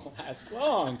the last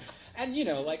song. And,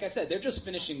 like I said, they're just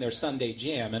finishing their Sunday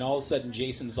jam. And all of a sudden,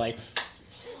 Jason's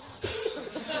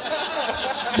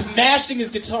smashing his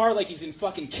guitar like he's in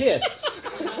fucking Kiss.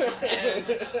 And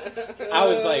I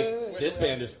was like, this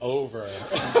band is over.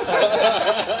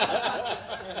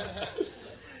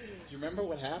 Do you remember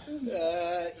what happened?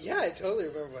 Yeah, I totally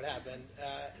remember what happened.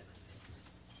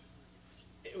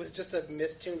 It was just a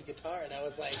mistuned guitar, and I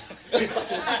was like...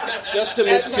 Just a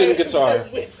mistuned guitar. At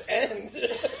my wit's end.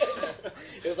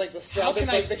 It was the straw How that can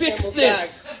I broke the fix camel's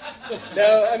this? back.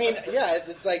 No,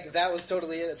 it's that was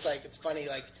totally it. It's funny,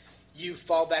 you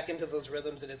fall back into those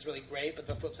rhythms, and it's really great, but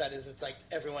the flip side is it's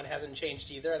everyone hasn't changed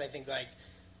either, and I think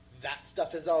that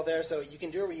stuff is all there, so you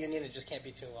can do a reunion, it just can't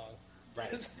be too long.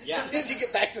 Right. Yeah. As soon as you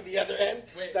get back to the other end,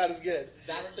 it's not as good.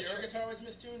 That's your guitar was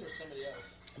mistuned, or somebody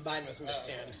else? Mine was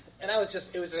mistuned. And it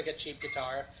was a cheap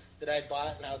guitar that I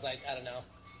bought, and I was like, I don't know.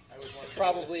 always wanted to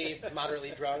probably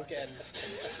moderately drunk and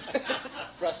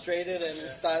frustrated, and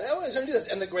thought, oh, I was going to do this.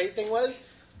 And the great thing was,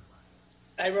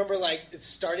 I remember like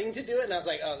starting to do it, and I was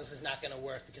like, "Oh, this is not going to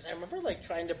work," because I remember like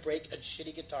trying to break a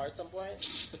shitty guitar at some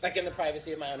point, like in the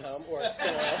privacy of my own home or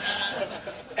somewhere else,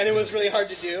 and it was really hard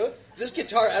to do. This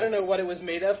guitar, I don't know what it was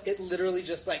made of. It literally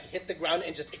just like hit the ground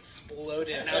and just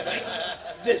exploded, and I was like,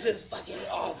 "This is fucking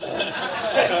awesome."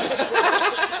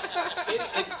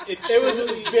 It was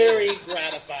very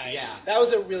gratifying. Yeah. That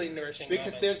was a really nourishing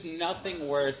Because moment. there's nothing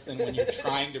worse than when you're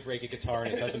trying to break a guitar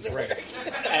and it doesn't break.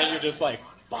 And you're just like,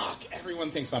 fuck,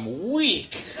 everyone thinks I'm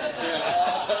weak.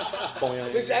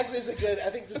 Which actually is a good. I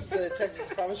think this is a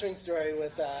Texas promise ring story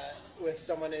with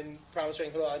someone in promise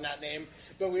ring who I'll not name.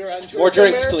 But we were on tour More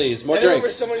drinks, somewhere, please. More and I remember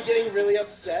drinks. someone getting really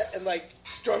upset and like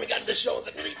storming out of the show. I was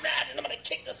like really mad, and I'm gonna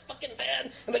kick this fucking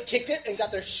van. And like kicked it and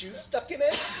got their shoe stuck in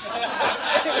it.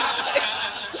 And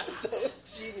it was like so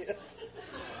genius.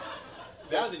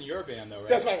 That was in your band, though, right?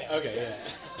 That's my band. Okay,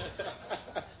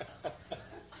 yeah.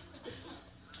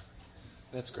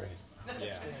 That's great.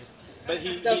 Yeah. But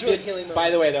he That's really did, healing moment. by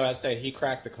the way, though, I was saying, he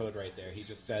cracked the code right there. He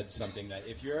just said something that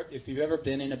if you've ever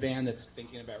been in a band that's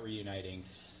thinking about reuniting,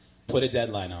 put a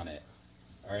deadline on it,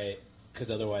 all right?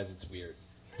 Because otherwise it's weird.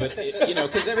 But,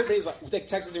 because everybody's like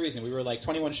Texas the Reason. We were like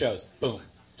 21 shows. Boom.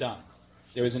 Done.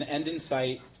 There was an end in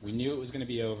sight. We knew it was going to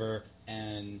be over.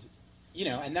 And,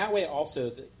 and that way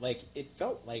also, like, it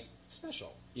felt like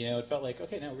special. It felt like,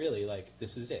 okay, no, really, like,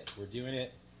 this is it. We're doing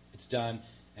it. It's done.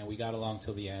 And we got along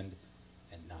till the end.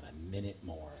 And not a minute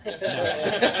more. Yeah,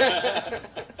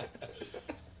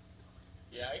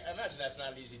 I imagine that's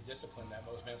not an easy discipline that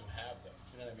most bands would have, though.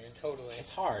 You know what I mean? Totally.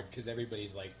 It's hard because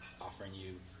everybody's, like, offering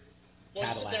you Well,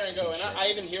 you sit Cadillacs there and go, and shit. I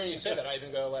even hearing you say that, I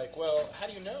even go like, well, how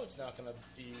do you know it's not going to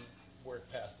be work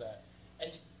past that?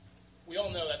 And we all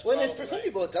know that's Well, probably and for some right.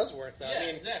 people it does work, though. Yeah, I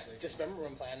mean, exactly.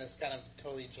 Dismemberment Plan is kind of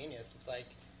totally genius. It's like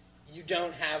you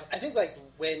don't have. I think like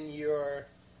when your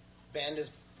band is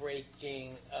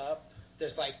breaking up,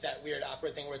 there's like that weird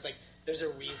awkward thing where it's like there's a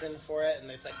reason for it,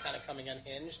 and it's like kind of coming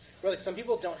unhinged. Where like some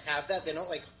people don't have that. They don't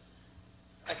like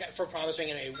for Promise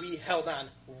Ring anyway. We held on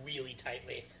really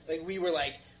tightly. Like we were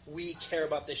like we care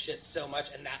about this shit so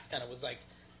much, and that's kind of was like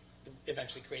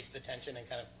eventually creates the tension and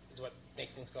kind of is what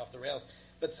makes things go off the rails.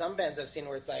 But some bands I've seen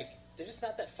where it's like they're just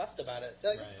not that fussed about it.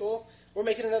 They're like, it's Right. cool. We're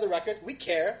making another record. We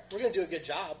care. We're going to do a good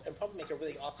job and probably make a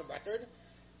really awesome record.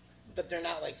 But they're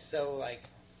not like so like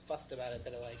fussed about it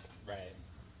that it like. Right.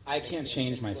 I Makes can't it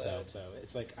change explode. myself, though.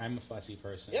 It's like I'm a fussy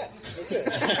person. Yeah, me too.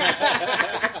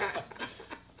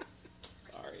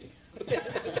 Sorry.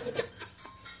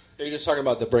 You're just talking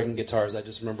about the breaking guitars. I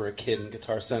just remember a kid in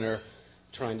Guitar Center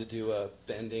trying to do a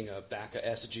bending a back of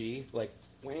SG, like,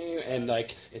 and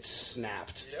like it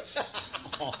snapped.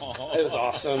 It was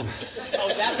awesome.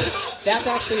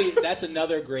 Oh, that's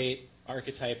another great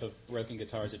archetype of broken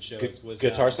guitars at shows. Was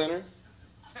Guitar Center?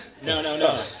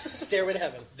 No. Stairway to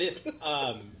Heaven. This.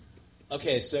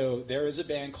 Okay, so there was a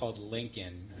band called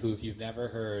Lincoln, who, if you've never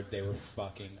heard, they were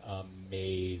fucking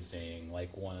amazing,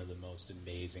 like one of the most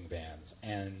amazing bands.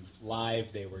 And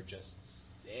live, they were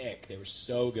just sick. They were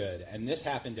so good. And this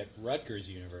happened at Rutgers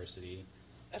University.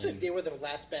 I think they were the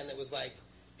last band that was like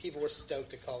people were stoked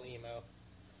to call emo.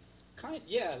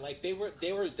 Yeah, like they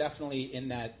were definitely in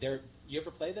that. You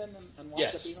ever play them on Watch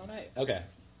Yes. the Emo Night? Okay.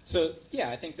 So, yeah,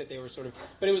 I think that they were sort of...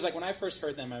 But it was like when I first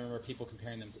heard them, I remember people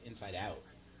comparing them to Inside Out.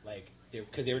 Like,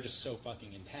 because they were just so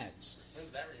fucking intense.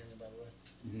 When's that reunion, by the way?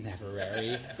 Never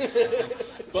very.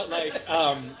 But like,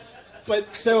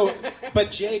 but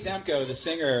Jay Demko, the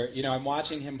singer, I'm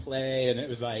watching him play, and it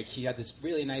was like he had this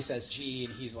really nice SG,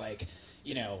 and he's like,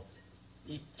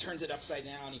 he turns it upside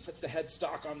down, he puts the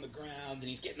headstock on the ground, and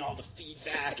he's getting all the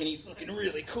feedback, and he's looking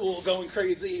really cool, going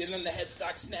crazy, and then the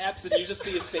headstock snaps, and you just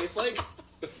see his face like,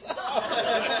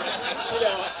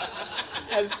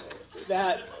 and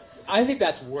that. I think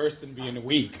that's worse than being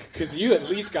weak, because you at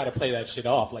least got to play that shit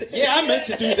off. Like, yeah, I meant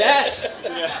to do that.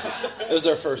 Yeah. It was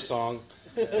our first song.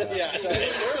 Yeah.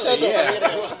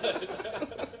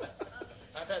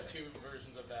 I've had two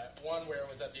versions of that. One where it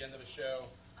was at the end of a show.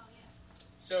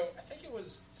 So I think it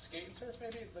was Skate and Surf,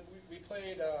 maybe. Like we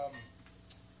played.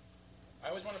 I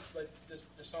always wanted to play this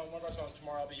song. One of our songs,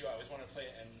 "Tomorrow I'll Be You." I always wanted to play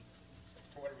it, and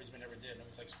for whatever reason, we never did. And it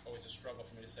was like always a struggle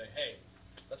for me to say, "Hey,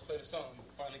 let's play the song."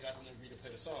 Finally got them to agree to play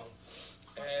the song,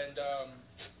 and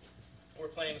we're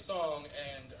playing the song,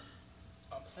 and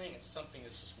I'm playing it. Something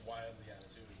is just wildly out of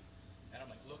tune, and I'm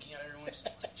like looking at everyone, just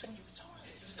like, tune your guitar.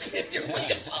 It's your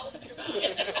fucking song.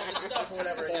 Just all this stuff or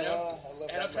whatever, I love And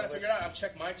that I'm trying to moment. figure it out. I'm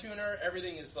checking my tuner.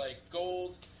 Everything is like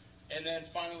gold, and then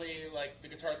finally, like the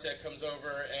guitar tech comes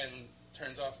over and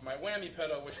turns off my whammy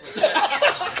pedal, which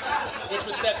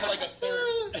was set to like a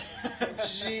third.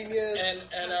 Genius.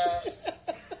 And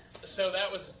so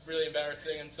that was really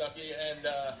embarrassing and sucky. And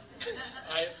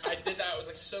I did that. I was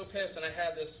like so pissed, and I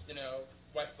had this,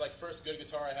 my like first good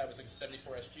guitar I had was like a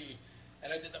 74 SG,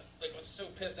 and I did that. Like was so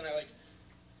pissed, and I like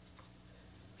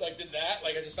did that.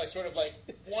 Like I just sort of like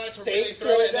wanted to really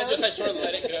throw it, and then just I sort of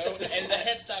let it go, and the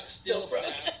headstock still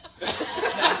snapped.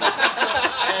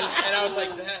 and I was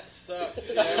like, that sucks.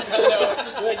 So,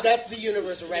 like that's the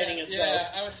universe writing itself. Yeah,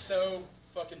 I was so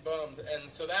fucking bummed. And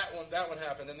so that one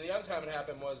happened. And the other time it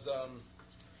happened was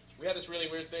we had this really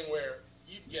weird thing where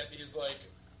you'd get these like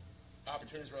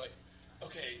opportunities where like,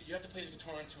 okay, you have to play the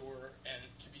guitar on tour and it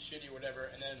can be shitty or whatever,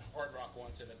 and then Hard Rock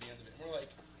wants it at the end of it. And we're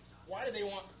like, why do they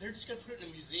want? They're just gonna put it in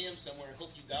a museum somewhere and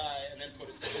hope you die, and then put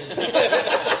it somewhere.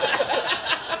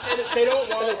 And they don't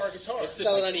want our guitar. It's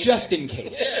just in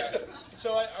case. Yeah.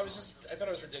 So I thought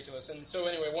it was ridiculous. And so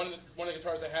anyway, one of the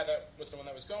guitars I had that was the one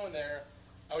that was going there.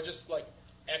 I would just like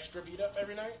extra beat up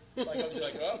every night. Like I would be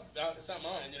like, oh, no, it's not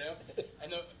mine,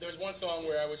 And there was one song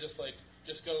where I would just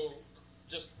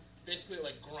basically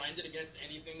like grind it against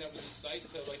anything that was in sight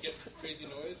to like get crazy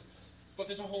noise. But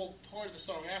there's a whole part of the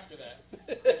song after that.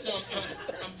 And so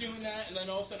I'm doing that, and then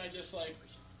all of a sudden I just like,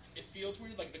 it feels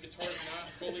weird, like the guitar's not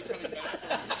fully coming back.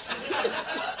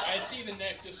 I see the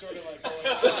neck just sort of like going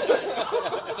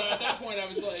out. So at that point I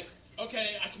was like,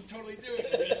 okay, I can totally do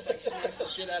it. And I just like smashed the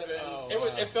shit out of it.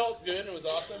 It felt good, and it was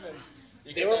awesome. And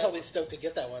they were probably stoked to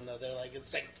get that one, though. They're like,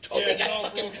 it's like, totally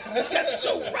this got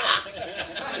so rocked.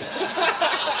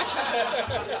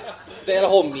 They had a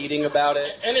whole meeting about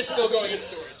it. And it's still going in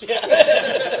storage.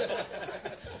 Yeah.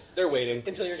 They're waiting.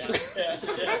 Until you're done. Yeah.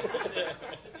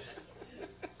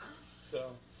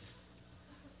 So,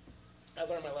 I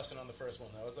learned my lesson on the first one,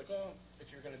 though. I was like, oh,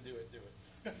 if you're going to do it, do it.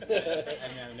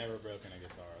 I've never broken a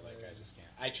guitar. Like, I just can't.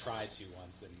 I tried to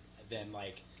once, and then,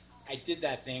 like, I did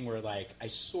that thing where, like, I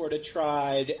sort of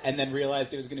tried and then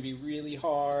realized it was going to be really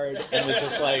hard and was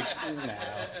just like, no.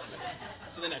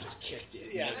 So then I just kicked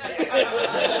it. Yeah.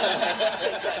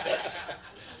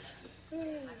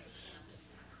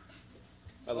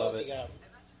 I love it. You got?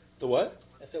 The what?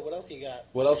 I said, what else you got?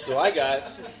 What else do I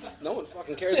got? No one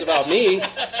fucking cares about me.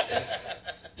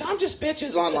 Tom just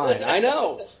bitches online. I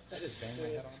know. I just banged my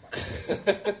head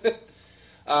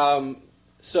on the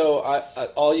So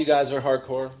all you guys are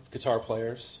hardcore guitar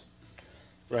players,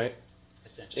 right?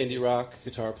 Essentially. Indie rock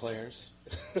guitar players.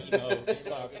 Emo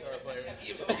guitar players.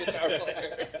 Emo guitar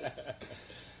players.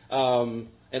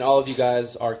 And all of you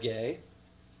guys are gay.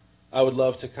 I would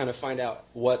love to kind of find out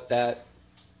what that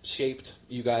shaped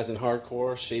you guys in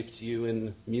hardcore, shaped you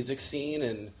in music scene,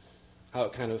 and how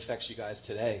it kind of affects you guys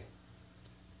today.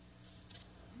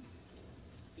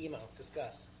 Emo,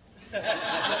 discuss.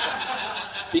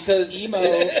 Because emo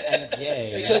and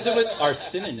gay are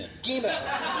synonyms. Emo.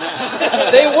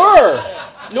 They were.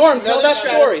 Norm, tell that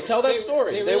story. Tell that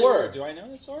story. They They really were. Do I know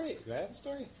the story? Do I have a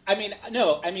story? I mean,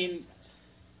 no. I mean,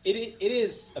 it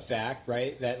is a fact,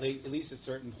 right? That at least at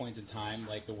certain points in time,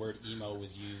 like the word emo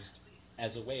was used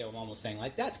as a way of almost saying,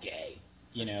 like, that's gay.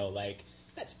 Like,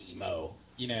 that's emo.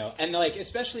 And like,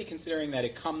 especially considering that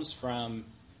it comes from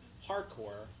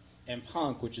hardcore and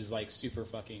punk, which is like super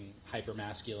fucking hyper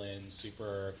masculine,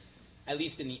 super, at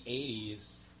least in the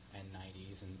 80s and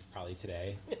 90s and probably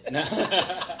today.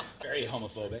 Very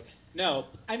homophobic. No,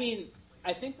 I mean,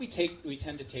 I think we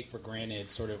tend to take for granted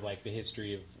sort of like the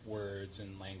history of words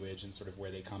and language and sort of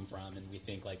where they come from, and we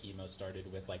think like emo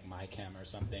started with like my chem or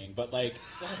something, but like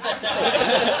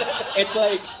it's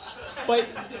like, but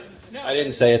no, I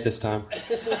didn't say it this time.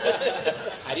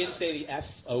 I didn't say the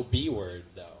FOB word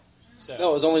though. So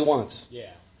No, it was only once.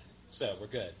 yeah, so we're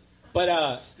good.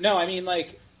 But no, I mean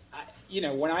like,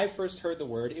 when I first heard the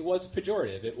word, it was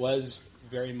pejorative. It was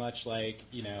very much like,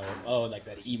 oh, like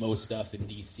that emo stuff in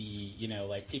DC,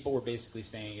 like people were basically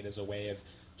saying it as a way of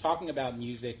talking about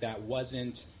music that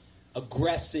wasn't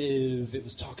aggressive. It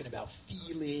was talking about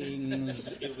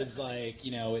feelings. It was like,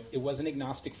 it was an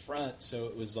agnostic front, so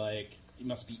it was like, it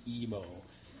must be emo.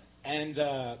 And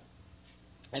I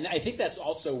think that's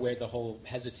also where the whole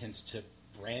hesitance to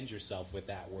brand yourself with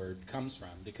that word comes from,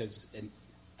 because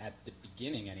at the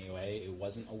beginning anyway, it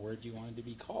wasn't a word you wanted to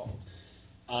be called.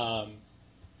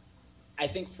 I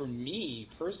think for me,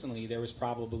 personally, there was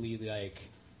probably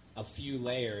like a few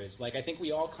layers. Like, I think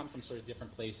we all come from sort of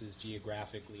different places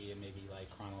geographically and maybe like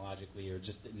chronologically or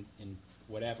just in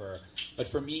whatever. But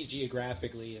for me,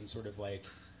 geographically and sort of like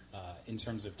in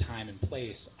terms of time and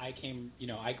place, I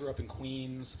grew up in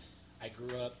Queens. I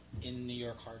grew up in New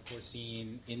York hardcore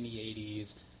scene in the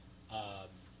 80s.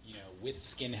 with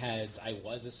skinheads. I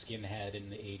was a skinhead in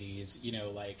the 80s,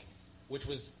 which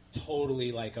was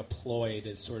totally like a ploy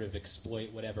to sort of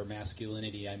exploit whatever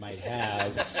masculinity I might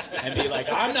have and be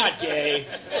like, I'm not gay,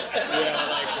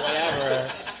 whatever.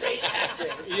 Straight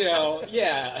acting.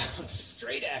 Yeah, I'm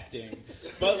straight acting.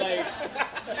 But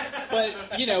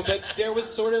there was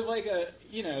sort of like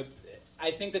I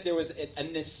think that there was a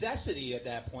necessity at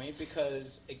that point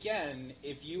because, again,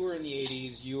 if you were in the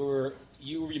 80s, you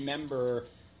remember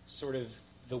sort of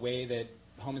the way that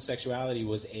homosexuality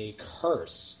was a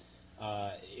curse.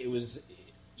 It was,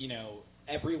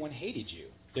 everyone hated you.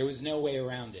 There was no way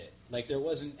around it. Like, there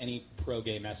wasn't any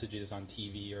pro-gay messages on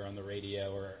TV or on the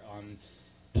radio or on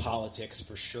politics,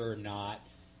 for sure not.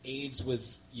 AIDS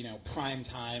was, prime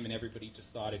time, and everybody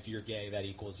just thought if you're gay, that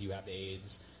equals you have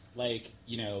AIDS. Like,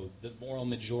 the moral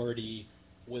majority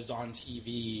was on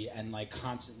TV and,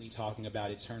 constantly talking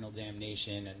about eternal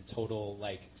damnation and total,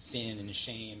 sin and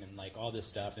shame and, all this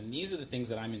stuff. And these are the things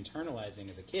that I'm internalizing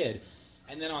as a kid.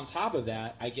 And then on top of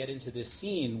that, I get into this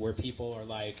scene where people are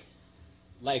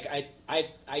I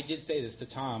did say this to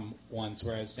Tom once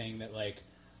where I was saying that,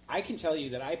 I can tell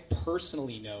you that I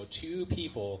personally know 2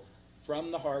 people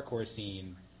from the hardcore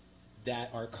scene that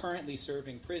are currently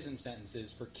serving prison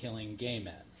sentences for killing gay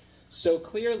men. So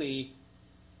clearly,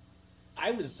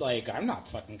 I was like, I'm not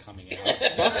fucking coming out.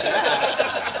 Fuck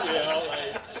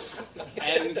that.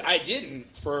 And I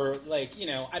didn't for, I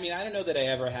don't know that I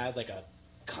ever had, a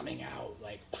coming out,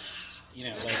 she's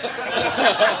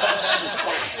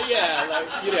back. Yeah,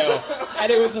 and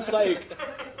it was just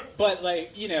but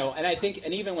and I think,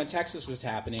 and even when Texas was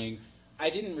happening, I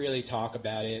didn't really talk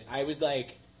about it. I would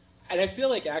and I feel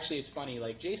like actually it's funny,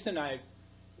 Jason and I,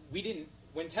 we didn't,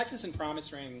 when Texas and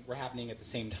Promise Ring were happening at the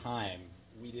same time,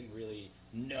 we didn't really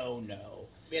know.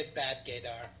 We had bad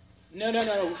gaydar. No.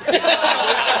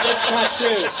 That's not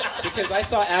true. Because I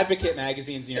saw Advocate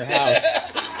magazines in your house,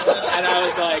 and I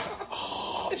was like,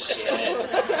 oh, shit.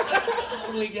 It's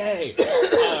totally gay.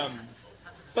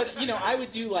 But, I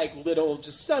would do, little,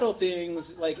 just subtle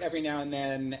things, every now and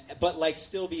then, but,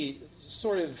 still be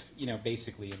sort of,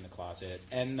 basically in the closet.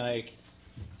 And, I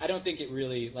don't think it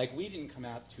really, we didn't come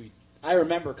out to I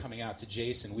remember coming out to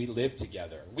Jason. We lived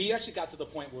together. We actually got to the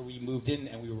point where we moved in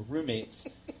and we were roommates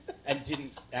and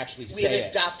didn't actually say it. We had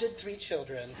adopted 3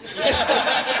 children. It was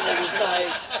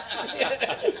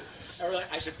I was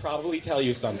like, I should probably tell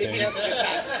you something. Maybe that's a good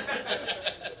time.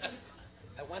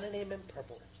 I want to name him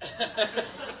Purple.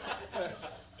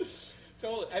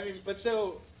 Totally. I mean, but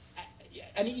so,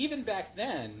 and even back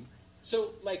then,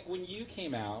 so, when you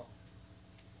came out,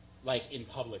 in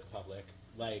public,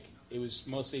 it was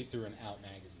mostly through an Out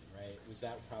magazine, right? Was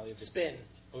that probably the Spin?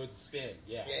 Oh, it was Spin,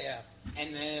 yeah. Yeah.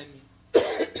 And then,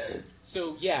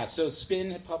 so Spin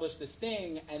had published this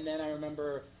thing, and then I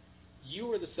remember you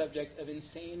were the subject of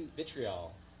insane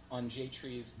vitriol on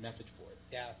J-Tree's message board.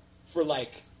 Yeah. For They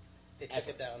took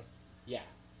it down. Yeah.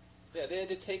 Yeah, they had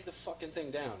to take the fucking thing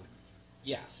down.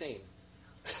 Yeah. Insane.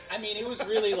 I mean, it was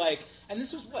really and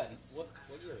this was what? What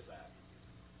year was that?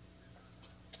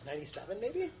 97,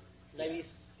 maybe? 90,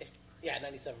 yeah,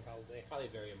 97 probably. Probably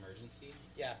very emergency.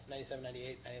 Yeah, 97,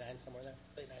 98, 99, somewhere there.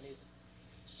 Late 90s.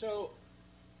 So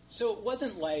it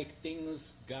wasn't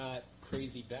things got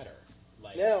crazy better.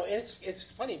 No, and it's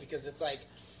funny because it's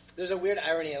there's a weird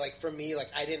irony. For me,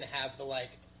 I didn't have the I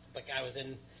was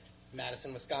in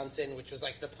Madison, Wisconsin, which was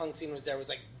the punk scene was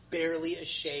barely a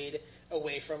shade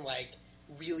away from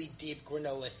really deep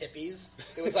granola hippies.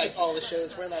 It was all the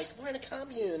shows were we're in a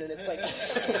commune and it's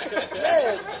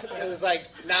dreads. It was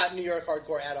not New York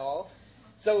hardcore at all.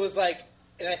 So it was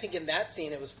and I think in that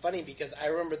scene it was funny because I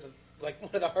remember one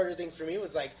of the harder things for me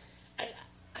was I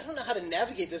don't know how to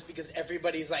navigate this because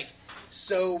everybody's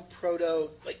so proto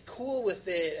cool with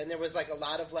it, and there was a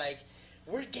lot of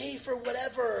we're gay for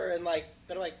whatever, and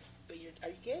but I'm are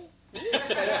you gay?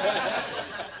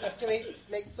 Can we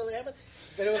make something happen?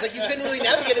 But it was you couldn't really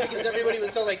navigate it because everybody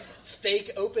was so fake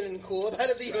open and cool about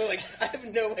it that you were I have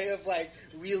no way of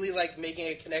really making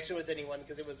a connection with anyone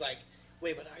because it was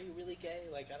wait, but are you really gay?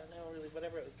 I don't know, really,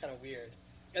 whatever. It was kind of weird.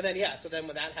 And then so then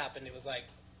when that happened, it was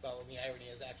well, the irony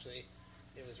is actually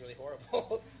it was really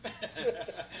horrible.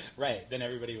 Right. Then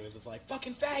everybody was just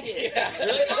fucking faggot. Yeah.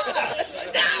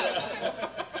 No.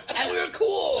 And we were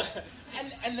cool.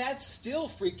 And that still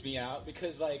freaked me out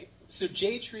because so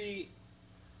J-Tree,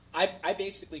 I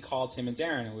basically called Tim and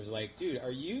Darren and was dude,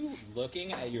 are you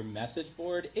looking at your message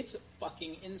board? It's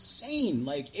fucking insane.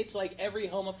 It's every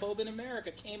homophobe in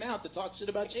America came out to talk shit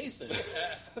about Jason.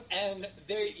 And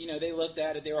they looked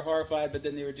at it, they were horrified, but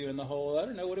then they were doing the whole, I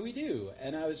don't know, what do we do?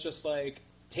 And I was just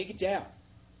take it down.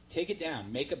 take it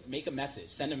down, make a message,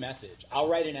 send a message. I'll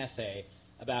write an essay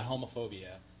about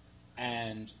homophobia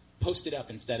and post it up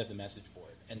instead of the message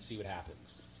board and see what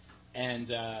happens. And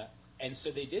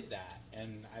so they did that,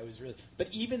 and I was really... But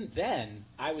even then,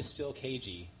 I was still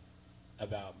cagey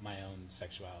about my own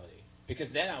sexuality. Because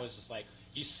then I was just like,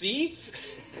 you see?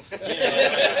 Fuck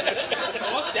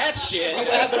that shit.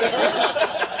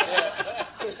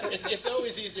 It's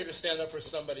always easier to stand up for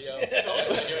somebody else when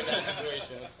you're in that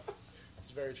situation. It's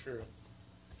very true.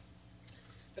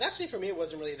 But actually, for me, it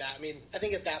wasn't really that. I mean, I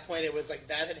think at that point, it was like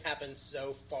that had happened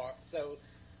so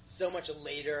much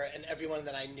later, and everyone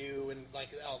that I knew and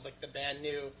like the band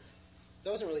knew, that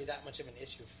wasn't really that much of an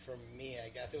issue for me. I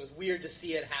guess it was weird to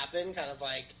see it happen, kind of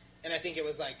like, and I think it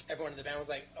was like everyone in the band was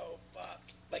like, "Oh fuck!"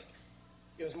 Like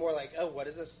it was more like, "Oh, what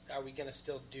is this? Are we gonna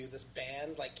still do this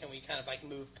band? Like, can we kind of like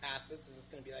move past this? Is this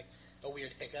gonna be like a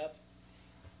weird hiccup?"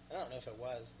 I don't know if it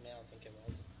was. I mean, I don't think it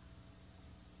was.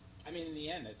 I mean, in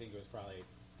the end, I think it was probably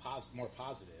more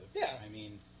positive. Yeah. I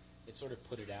mean, it sort of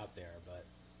put it out there, but...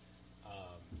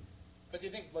 But do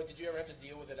you think, like, did you ever have to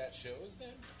deal with it at shows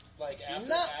then? Like,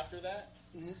 after that?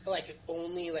 Like,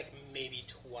 only, like, maybe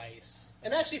twice.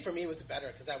 And actually, for me, it was better,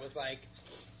 because I was like...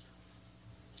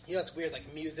 You know, it's weird,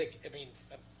 like, music... I mean,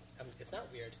 it's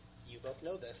not weird. You both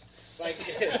know this. Like,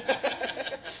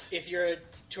 if you're a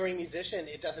touring musician,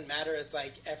 it doesn't matter. It's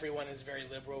like, everyone is very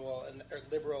liberal,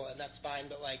 and that's fine,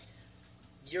 but, like,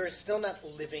 you're still not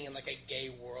living in, like, a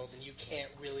gay world, and you can't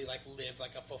really, like, live,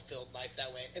 like, a fulfilled life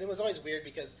that way. And it was always weird,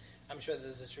 because... I'm sure that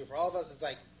this is true for all of us. It's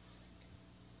like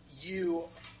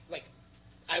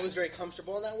I was very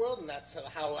comfortable in that world, and that's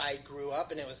how I grew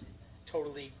up, and it was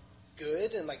totally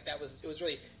good, and like it was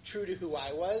really true to who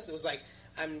I was. It was like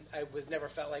I was never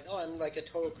felt like, oh, I'm like a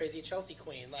total crazy Chelsea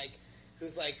queen, like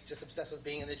who's like just obsessed with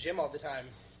being in the gym all the time.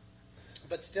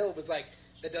 But still, it was like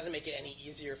that doesn't make it any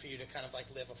easier for you to kind of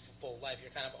like live a full life.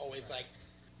 You're kind of always like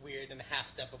weird in a half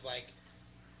step of like,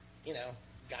 you know,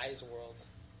 guy's world.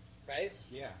 Right?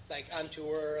 Yeah. Like, on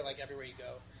tour, like, everywhere you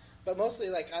go. But mostly,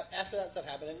 like, after that stuff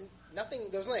happened,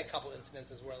 there was only a couple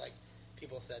incidences where, like,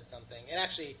 people said something. And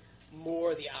actually,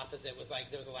 more the opposite was, like,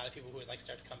 there was a lot of people who would, like,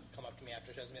 start to come up to me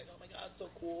after shows and be like, oh, my God, it's so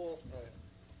cool. Right.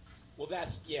 Well,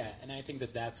 and I think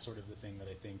that's sort of the thing that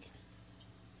I think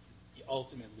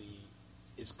ultimately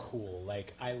is cool.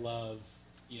 Like, I love,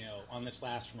 you know, on this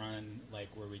last run, like,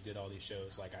 where we did all these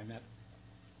shows, like, I met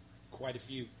quite a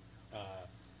few...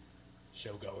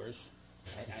 showgoers.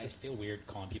 I feel weird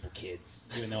calling people kids,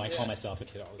 even though I call myself a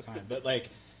kid all the time.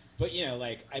 But you know,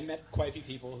 like I met quite a few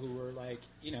people who were like,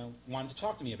 you know, wanted to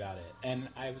talk to me about it, and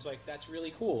I was like, that's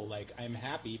really cool. Like I'm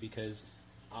happy because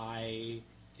I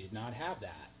did not have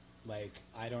that. Like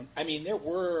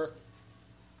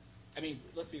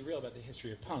let's be real about the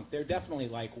history of punk. There definitely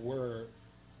were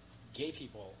gay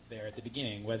people there at the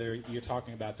beginning, whether you're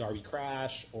talking about Darby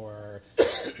Crash or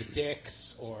the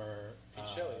Dicks or Pete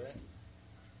Shelley, right?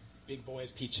 Big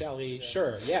Boys, Pete Shelley,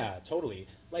 sure, yeah, totally.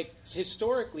 Like,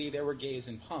 historically, there were gays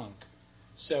in punk,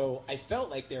 so I felt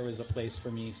like there was a place for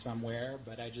me somewhere,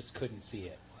 but I just couldn't see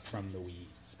it from the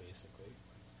weeds, basically.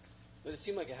 But it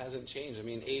seemed like it hasn't changed. I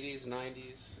mean, 80s,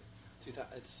 90s, 2000,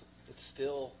 it's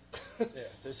still,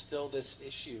 there's still this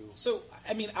issue. So,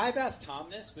 I mean, I've asked Tom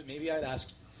this, but maybe I'd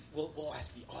ask, we'll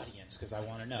ask the audience, because I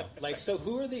want to know. Like, so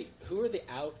who are the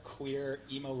out queer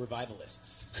emo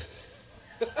revivalists?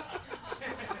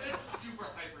 Super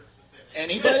hyper specific.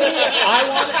 Anybody? I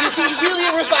want to. Is he really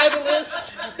a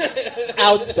revivalist?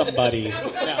 Out somebody.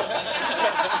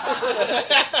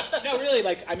 No, really.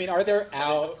 Like, I mean, are there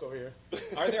out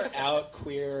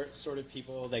queer sort of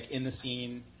people like in the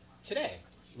scene today?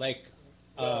 Like,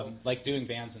 like doing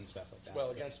bands and stuff like that.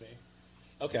 Well, against me.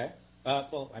 Okay.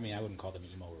 Well, I mean, I wouldn't call them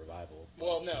emo revival.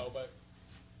 Well, no, but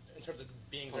in terms of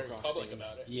being very public scene.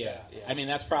 about it. Yeah. I mean,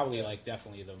 that's probably like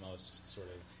definitely the most sort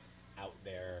of out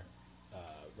there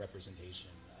representation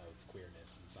of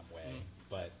queerness in some way.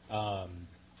 But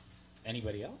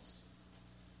anybody else?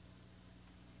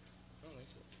 I don't think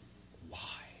so. Why?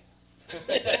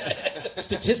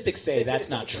 Statistics say that's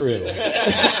not true.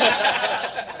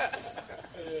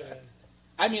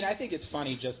 I mean, I think it's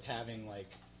funny just having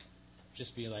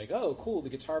just be like, oh, cool, the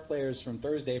guitar players from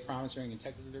Thursday Promise Ring and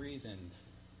Texas is the Reason,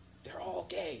 they're all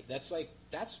gay. That's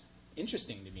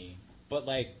interesting to me. But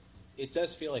it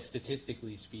does feel like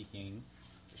statistically speaking.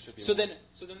 So then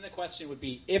the question would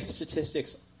be, if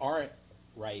statistics aren't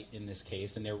right in this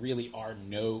case, and there really are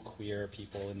no queer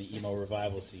people in the emo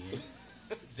revival scene,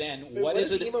 then what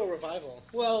is it? Emo revival?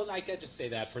 Well, I could just say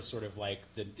that for sort of the.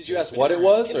 Did you ask what it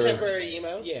was? Contemporary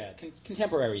emo? Yeah,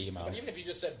 contemporary emo. But even if you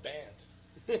just said band.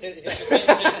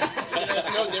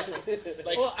 It's no different.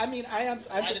 Like, well, I mean, I'm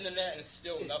wider than that, and it's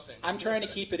still nothing. I'm trying to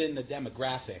keep it in the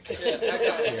demographic.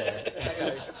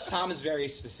 Okay. Tom is very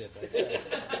specific.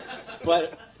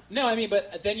 But no, I mean,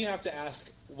 but then you have to ask,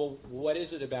 well, what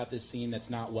is it about this scene that's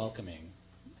not welcoming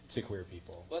to queer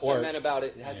people? Well, that's what I meant about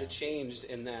it. Has it changed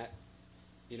in that,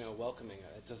 welcoming?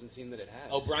 It doesn't seem that it has.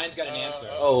 Oh, Brian's got an answer.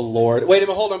 Oh, Lord. Wait a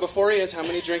minute, hold on. Before he answers, how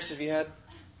many drinks have you had?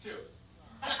 2.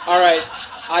 All right.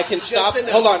 I can stop.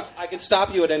 Hold on. I can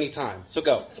stop you at any time. So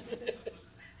go.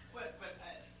 But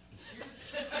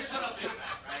here's what I'll think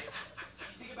about, right?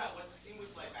 You think about what the scene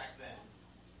was like back then,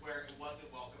 where it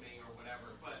wasn't welcoming or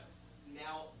whatever, but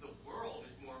now the world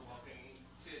is more welcoming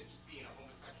to just being a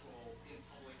homosexual in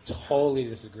public. Totally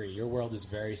disagree. Your world is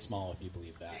very small if you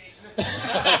believe that.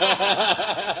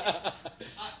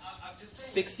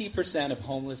 60% of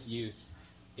homeless youth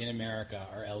in America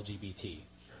are LGBT.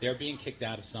 They're being kicked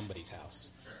out of somebody's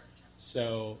house.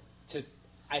 So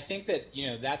I think that,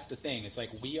 that's the thing. It's like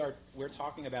we're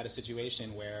talking about a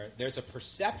situation where there's a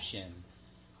perception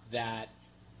that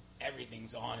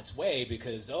everything's on its way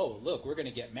because, oh, look, we're going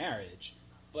to get marriage.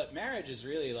 But marriage is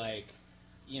really like,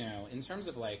 in terms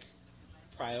of like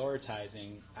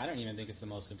prioritizing, I don't even think it's the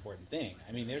most important thing.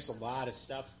 I mean, there's a lot of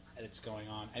stuff that's going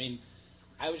on. I mean,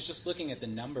 I was just looking at the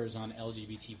numbers on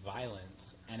LGBT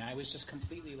violence, and I was just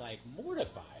completely, like,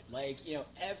 mortified. Like,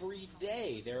 every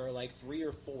day there are, like, 3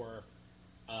 or 4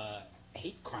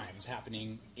 hate crimes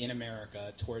happening in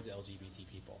America towards LGBT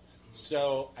people.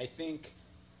 So I think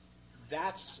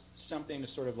that's something to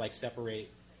sort of, like,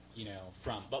 separate,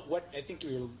 from. But what I think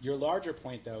your larger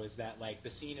point, though, is that, like,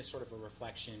 the scene is sort of a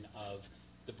reflection of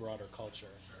the broader culture.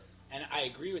 And I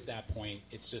agree with that point.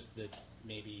 It's just that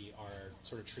maybe our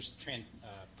sort of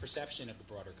perception of the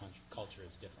broader culture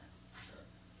is different. Sure.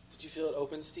 Did you feel it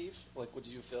open, Steve? Like, what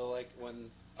did you feel like when in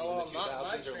the 2000s?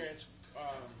 My experience,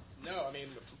 no. I mean,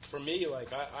 for me, like,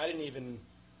 I didn't even,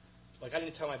 like, I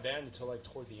didn't tell my band until, like,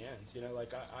 toward the end.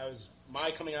 Like, I was,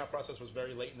 my coming out process was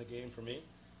very late in the game for me,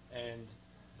 and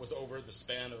was over the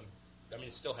span of, I mean,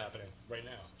 it's still happening right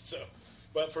now. So,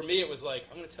 but for me, it was like,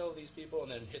 I'm going to tell these people,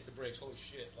 and then hit the brakes. Holy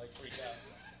shit, like, freak out.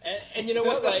 And you know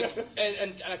what, like,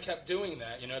 and I kept doing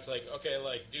that, it's like, okay,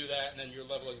 like, do that, and then your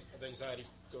level of anxiety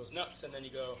goes nuts, and then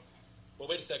you go, well,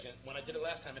 wait a second, when I did it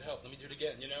last time, it helped, let me do it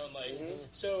again, and like,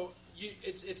 so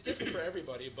it's different for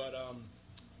everybody, but,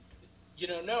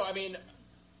 no, I mean,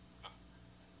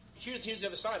 here's the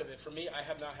other side of it. For me, I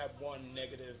have not had one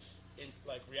negative,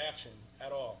 reaction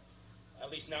at all,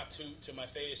 at least not to my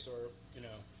face, or,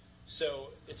 so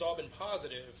it's all been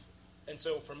positive. And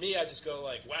so for me, I just go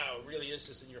like, wow, it really is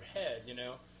just in your head,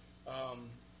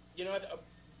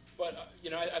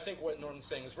 I think what Norman's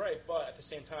saying is right, but at the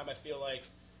same time, I feel like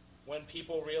when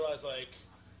people realize, like,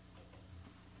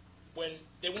 when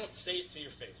they won't say it to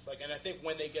your face, like, and I think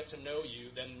when they get to know you,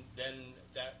 then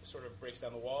that sort of breaks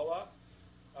down the wall a lot.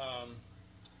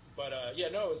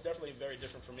 It was definitely very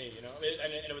different for me,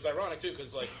 and it was ironic too,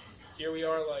 because like here we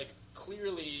are, like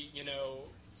clearly,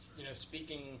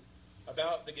 speaking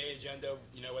about the gay agenda,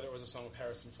 whether it was a song with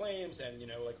Paris in Flames, and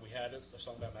like we had a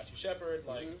song about Matthew Shepard,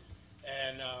 like,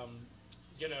 and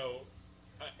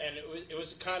and it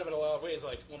was kind of in a lot of ways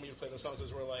like when we would play those songs,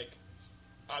 those were like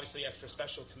obviously extra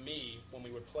special to me when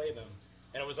we would play them,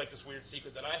 and it was like this weird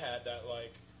secret that I had that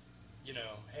like,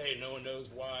 hey, no one knows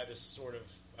why this sort of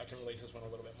I can relate to this one a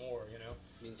little bit more,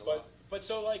 means a lot. But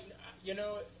so like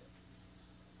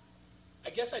I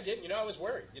guess I didn't, I was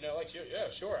worried, like, yeah,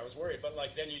 sure, I was worried, but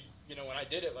like then when I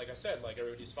did it, like I said, like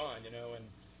everybody's fine,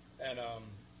 and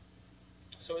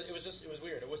so it was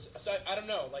weird. It was, so I don't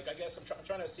know, like I guess I'm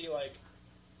trying to see, like,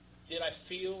 did I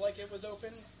feel like it was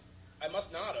open? I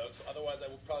must not have, otherwise I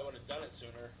probably would have done it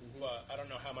sooner, but I don't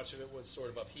know how much of it was sort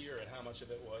of up here and how much of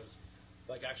it was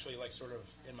like actually like sort of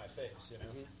in my face,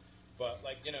 But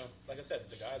like, like I said,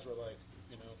 the guys were like,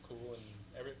 cool, and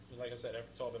like I said,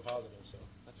 it's all been positive, so.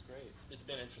 That's great. It's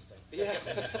been interesting. Yeah.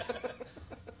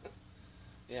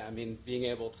 Yeah, I mean, being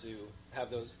able to have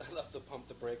those, I love the pump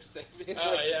the brakes thing. Being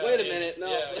like, yeah, wait a minute, no.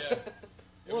 Yeah.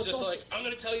 It was just like, I'm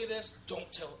going to tell you this, don't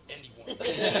tell anyone.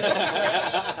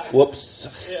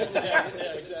 Whoops. Yeah,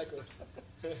 exactly.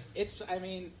 I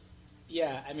mean,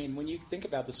 when you think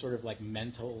about the sort of like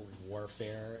mental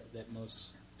warfare that most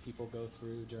people go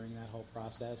through during that whole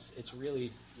process, it's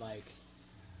really like,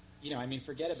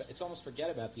 forget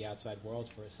about the outside world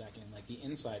for a second. Like the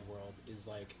inside world is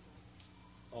like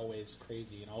always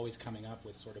crazy and always coming up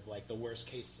with sort of like the worst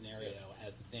case scenario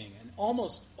as the thing. And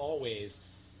almost always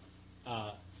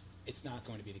it's not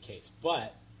going to be the case.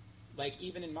 But like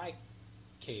even in my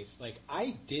case, like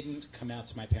I didn't come out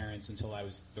to my parents until I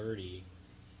was 30.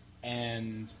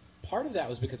 And part of that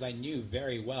was because I knew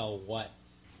very well what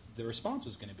the response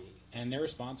was going to be. And their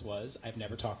response was, I've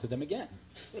never talked to them again.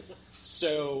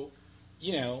 So,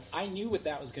 I knew what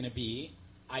that was going to be.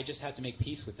 I just had to make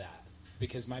peace with that.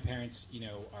 Because my parents,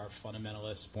 are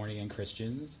fundamentalist, born-again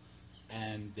Christians,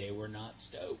 and they were not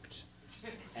stoked.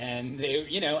 And they,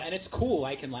 and it's cool.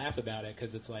 I can laugh about it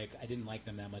because it's like I didn't like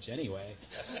them that much anyway.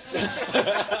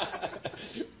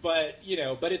 But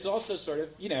it's also sort of,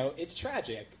 it's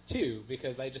tragic too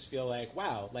because I just feel like,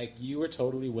 wow, like you were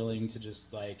totally willing to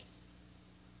just like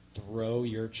throw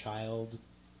your child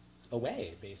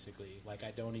away, basically. Like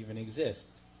I don't even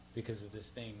exist because of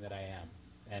this thing that I am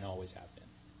and always have been.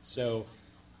 So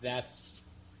that's,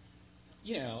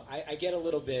 I get a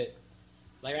little bit.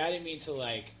 Like, I didn't mean to,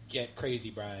 like, get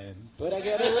crazy, Brian, but I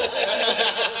get a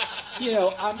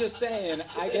little, I'm just saying,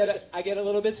 I get a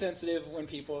little bit sensitive when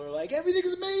people are like, everything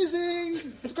is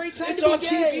amazing, it's a great time to be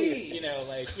gay.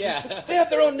 TV. Yeah. They have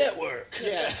their own network.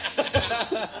 Yeah.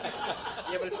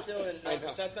 Yeah, but it's still in,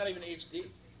 it's not even HD.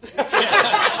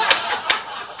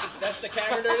 That's the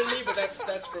camera nerd in me, but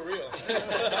that's for real.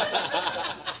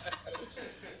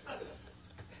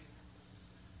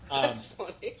 That's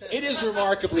funny. It is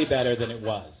remarkably better than it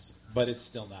was, but it's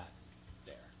still not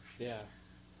there. Yeah.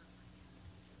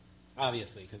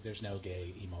 Obviously, because there's no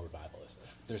gay emo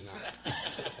revivalists. There's not.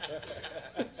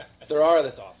 If there are,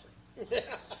 that's awesome.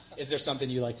 Is there something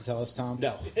you'd like to tell us, Tom?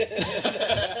 No.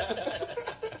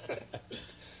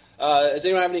 Does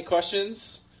anyone have any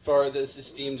questions for this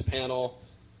esteemed panel,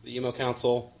 the Emo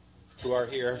Council, who are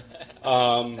here?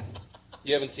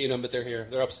 You haven't seen them, but they're here.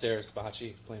 They're upstairs,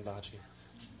 playing bocce.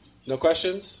 No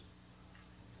questions?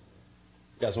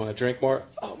 You guys want to drink more?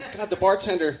 Oh, my God, the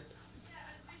bartender.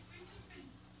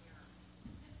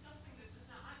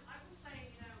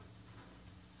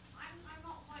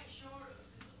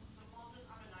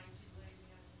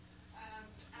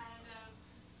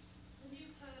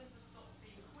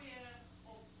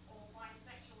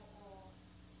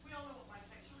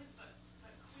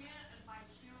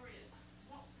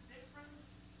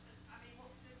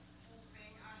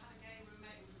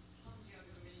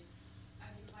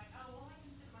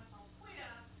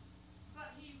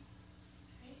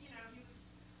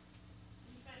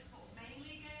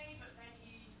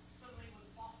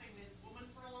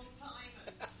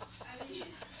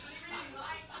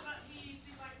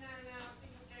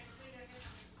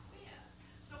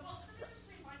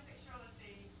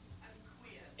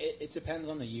 It depends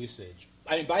on the usage.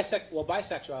 I mean,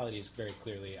 bisexuality is very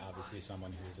clearly, obviously,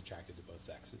 someone who is attracted to both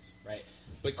sexes, right?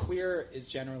 But queer is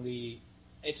generally,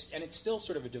 it's still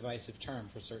sort of a divisive term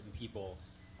for certain people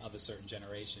of a certain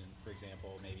generation, for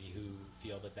example, maybe who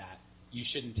feel that you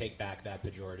shouldn't take back that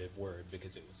pejorative word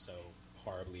because it was so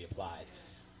horribly applied.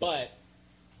 But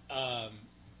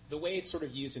the way it's sort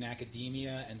of used in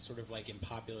academia and sort of like in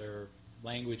popular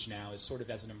language now is sort of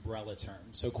as an umbrella term.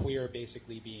 So queer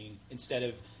basically being, instead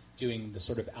of doing the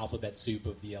sort of alphabet soup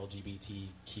of the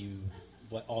LGBTQ,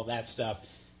 all that stuff,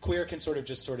 queer can sort of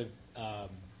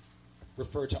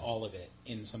refer to all of it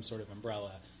in some sort of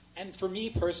umbrella. And for me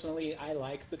personally, I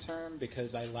like the term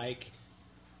because I like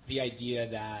the idea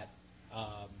that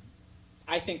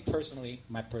I think personally,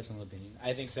 my personal opinion,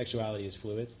 I think sexuality is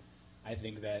fluid. I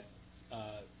think that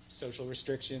social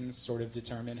restrictions sort of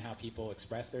determine how people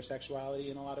express their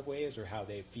sexuality in a lot of ways or how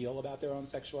they feel about their own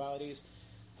sexualities.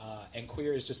 And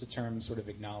queer is just a term sort of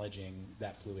acknowledging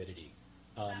that fluidity.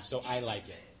 So I like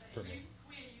it for me.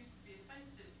 Queer used to be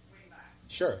offensive way back.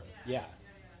 Sure, yeah.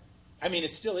 I mean,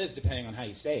 it still is depending on how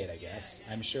you say it, I guess.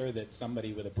 I'm sure that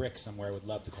somebody with a brick somewhere would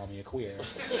love to call me a queer. And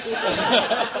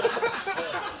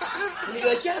you'd be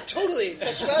like, yeah, totally.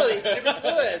 Sexuality is super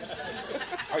fluid.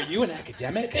 Are you an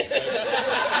academic? You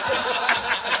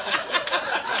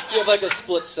have like a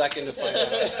split second to find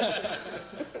out.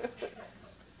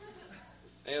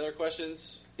 Any other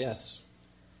questions? Yes.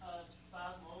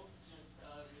 Bob Mould just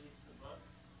released a book,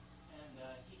 and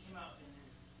he came out in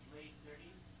his late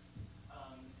 30s,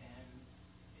 and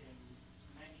in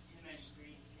 92,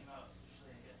 93 he came out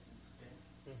officially, I guess, in Spin.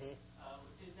 Mm-hmm.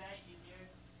 Is that easier,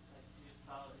 like, to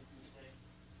follow his music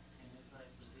in his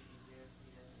life? Was it easier for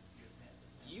you guys if you're a fan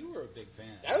of him? You were a big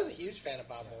fan. I was a huge fan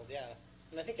of Bob Mould, yeah.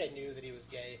 And I think I knew that he was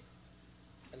gay,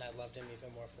 and I loved him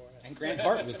even more for it. And Grant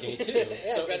Hart was gay, too.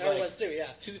 Yeah, So Grant it Hart like was too, yeah.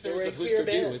 Two-thirds of queer Husker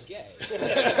Du band. was gay.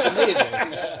 That's amazing.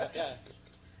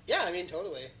 Yeah, I mean,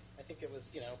 totally. I think it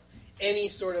was, any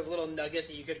sort of little nugget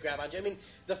that you could grab onto. I mean,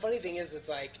 the funny thing is, it's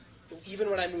like, even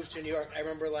when I moved to New York, I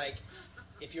remember, like,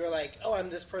 if you're like, oh, I'm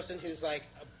this person who's, like,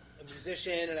 a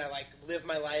musician, and I, like, live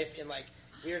my life in, like,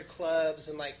 weird clubs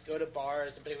and, like, go to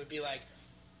bars, but it would be, like,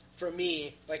 for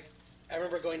me, like, I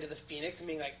remember going to the Phoenix and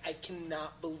being like, I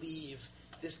cannot believe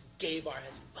this gay bar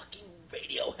has fucking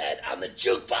Radiohead on the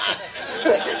jukebox.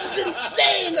 Like, this is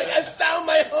insane. Like, I found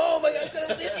my home. Like, I'm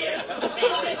gonna live here. This is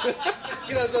amazing.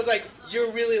 You know, so it's like you're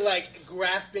really like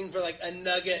grasping for like a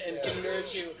nugget and can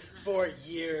nourish you for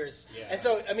years. Yeah. And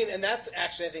so, I mean, and that's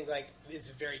actually, I think, like, it's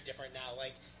very different now.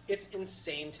 Like, it's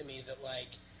insane to me that,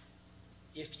 like,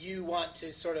 if you want to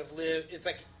sort of live, it's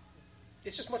like,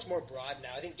 it's just much more broad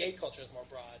now. I think gay culture is more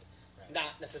broad,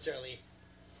 not necessarily.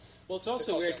 Well, it's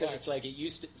also weird because it's like it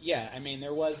used to. Yeah, I mean,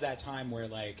 there was that time where,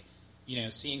 like, you know,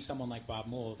 seeing someone like Bob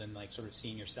Mould and like sort of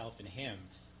seeing yourself in him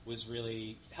was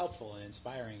really helpful and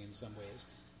inspiring in some ways.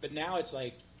 But now it's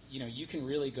like, you know, you can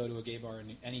really go to a gay bar,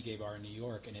 any gay bar in New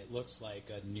York, and it looks like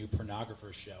a new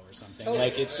pornographer show or something. Totally.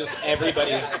 Like, it's just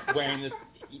everybody's wearing this.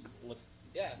 Look,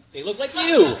 Yeah. They look like you.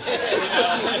 You know?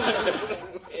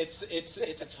 It's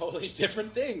a totally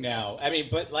different thing now. I mean,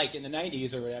 but like in the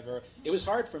 90s or whatever, it was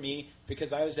hard for me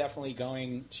because I was definitely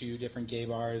going to different gay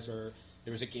bars, or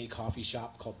there was a gay coffee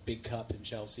shop called Big Cup in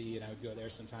Chelsea, and I would go there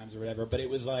sometimes or whatever. But it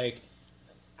was like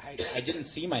I didn't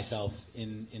see myself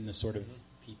in the sort of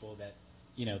people that,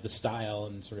 you know, the style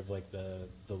and sort of like the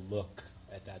look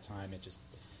at that time. It just,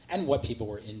 and what people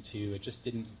were into, it just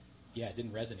didn't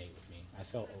resonate with me. I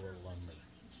felt a little lonely.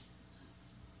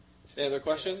 Any other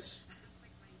questions?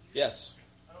 Yes.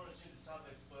 I don't want to change the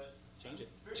topic, but Change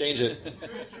it. I'm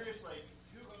very curious, like,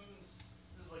 who owns?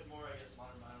 This is like more, I guess,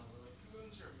 modern vinyl, but like, who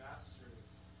owns your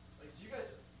masters? Like, do you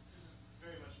guys? This is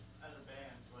very much as a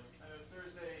band. Like, I know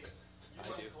Thursday,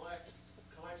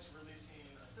 collects releasing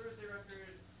a Thursday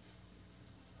record.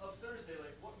 Of Thursday,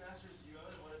 like, what masters do you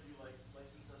own, and what have you like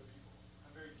licensed other people?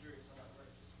 I'm very curious on how that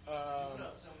works. You put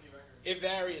out so many records. It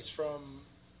varies from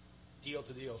deal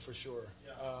to deal, for sure.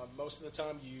 Yeah. Most of the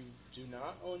time, you do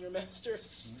not own your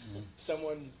masters. Mm-hmm.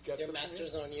 Someone gets Your them from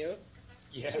masters you. on you?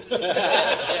 Yeah.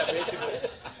 Yeah, basically.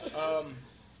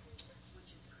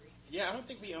 Yeah, I don't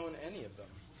think we own any of them.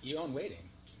 You own Waiting.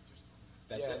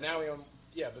 That's yeah, it. now we own.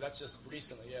 Yeah, but that's just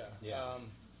recently. Yeah. Yeah.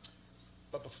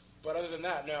 But other than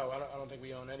that, no, I don't think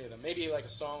we own any of them. Maybe like a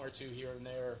song or two here and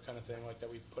there, kind of thing, like that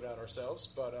we put out ourselves.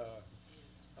 But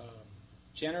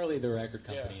generally, the record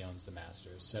company owns the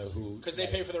masters. So who? Because they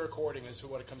pay for the recording is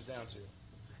what it comes down to.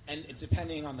 And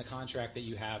depending on the contract that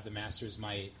you have, the masters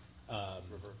might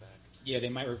Revert back. Yeah, they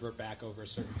might revert back over a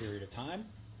certain period of time.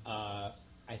 I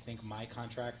think my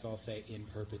contracts all say in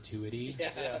perpetuity.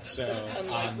 Yeah. So That's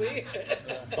unlikely.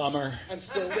 Bummer. I'm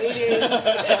still waiting.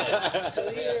 Still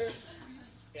here.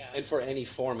 Yeah. And for any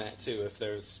format, too, if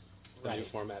there's a new Right.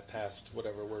 format past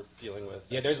whatever we're dealing with.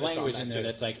 Yeah, there's it's on language that in there too.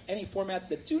 that's like any formats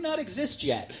that do not exist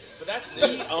yet. But that's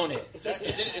We own it.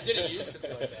 It didn't used to be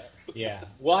like that. Yeah.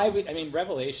 Well, I mean,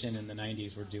 Revelation in the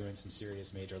 90s were doing some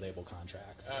serious major label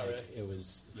contracts. Oh, Like, really?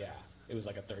 It was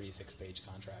like a 36-page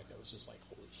contract. It was just like,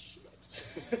 holy shit.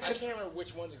 I can't remember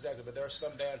which ones exactly, but there are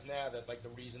some bands now that like the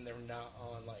reason they're not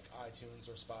on like iTunes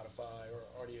or Spotify or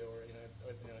Audio or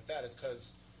anything like that is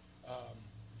because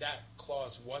that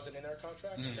clause wasn't in their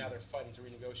contract, and now they're fighting to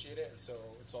renegotiate it, and so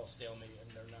it's all stalemate,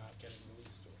 and they're not getting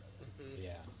released or whatever.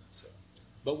 Yeah. So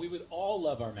But we would all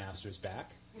love our masters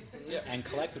back, yeah. and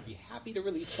Collect would be happy to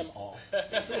release them all.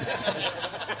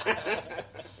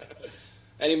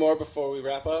 Any more before we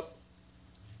wrap up?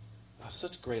 Oh,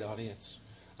 such a great audience.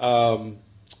 Well,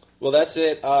 that's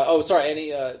it. Sorry.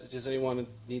 Does anyone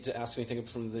need to ask anything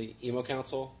from the Emo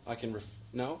Council? I can.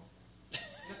 No.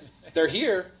 They're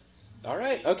here. All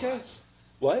right. Okay.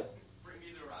 What? Bring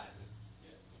me the horizon.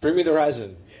 Bring me the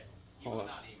horizon. Yeah. Hold on.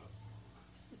 Not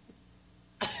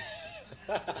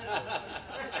emo.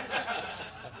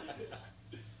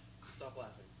 Stop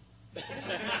laughing.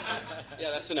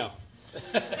 Yeah, that's a no.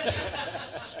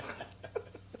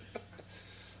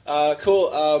 Cool.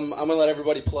 I'm going to let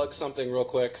everybody plug something real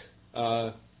quick.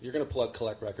 You're going to plug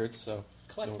Collect Records, so...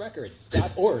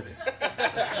 CollectRecords.org.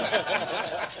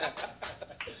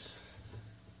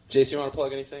 Jason, you want to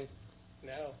plug anything?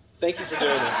 No. Thank you for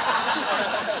doing this.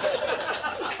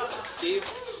 Steve?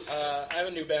 I have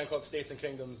a new band called States and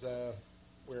Kingdoms.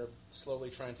 We're slowly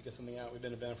trying to get something out. We've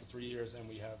been a band for 3 years, and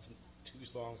we have 2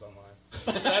 songs online.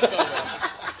 So that's going on.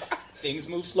 Things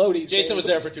move slowly. Jason was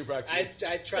there for 2 practices.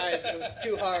 I tried. It was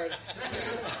too hard.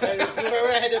 I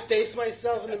had to face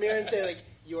myself in the mirror and say, like,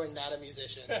 you are not a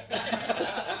musician.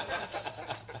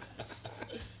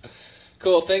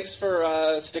 Cool. Thanks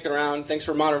for sticking around. Thanks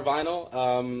for Modern Vinyl.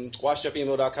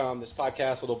 WashedUpEmo.com. This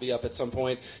podcast, it'll be up at some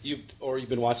point. You've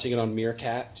been watching it on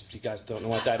Meerkat. If you guys don't know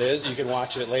what that is, you can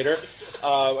watch it later.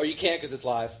 Or you can't because it's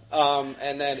live.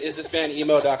 And then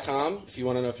isthisbandemo.com. If you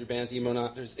want to know if your band's emo or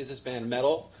not. Is this band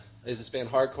metal? Is this band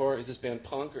hardcore? Is this band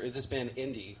punk? Or is this band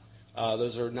indie?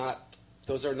 Those are not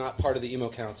those are not part of the emo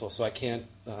council, so I can't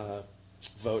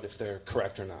vote if they're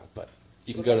correct or not. But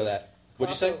you can go to that.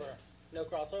 What'd you say? No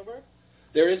crossover?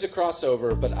 There is a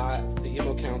crossover, but the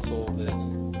emo council,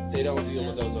 they don't deal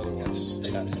with those other ones.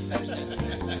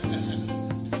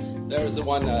 There was the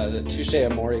one, the Touche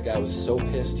Amore guy was so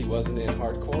pissed he wasn't in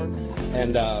hardcore,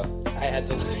 and I had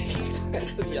to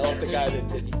yell at the guy that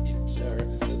did it. He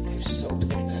was so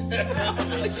pissed. I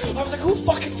was like, who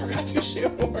fucking forgot Touche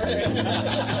Amore?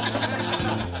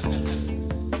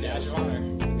 That's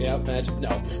fine. Yeah, magic. No,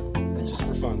 it's just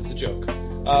for fun. It's a joke.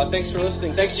 Thanks for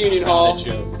listening. Thanks, Union Hall. It's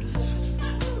not a joke.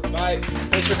 Bye.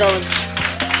 Thanks for coming.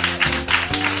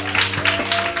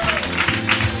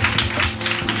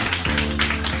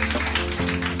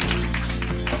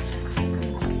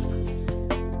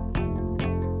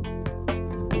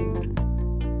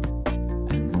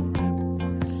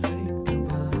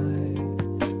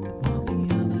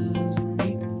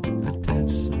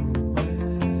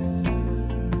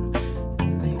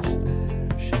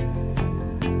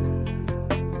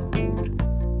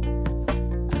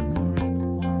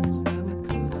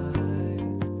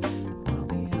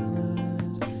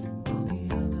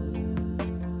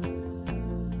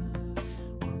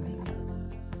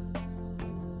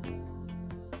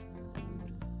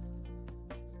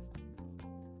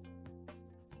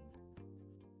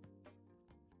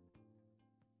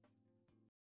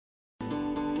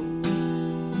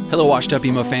 Hello, Washed Up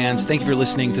Emo fans. Thank you for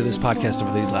listening to this podcast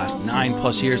over the last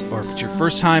 9+ years, or if it's your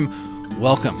first time,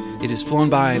 welcome. It has flown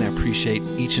by, and I appreciate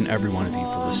each and every one of you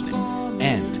for listening.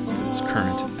 And for this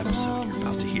current episode you're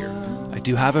about to hear, I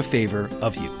do have a favor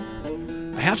of you.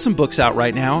 I have some books out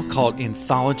right now called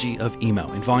Anthology of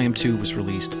Emo, and Volume 2 was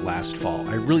released last fall.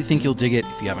 I really think you'll dig it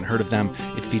if you haven't heard of them.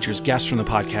 It features guests from the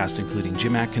podcast, including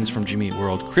Jim Atkins from Jimmy Eat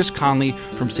World, Chris Conley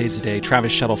from Saves the Day,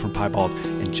 Travis Shettle from Piebald,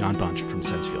 and John Bunch from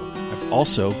Sensefield. I've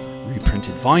also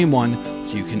reprinted Volume 1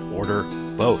 so you can order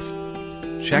both.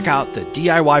 Check out the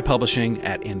DIY publishing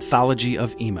at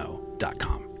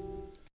anthologyofemo.com.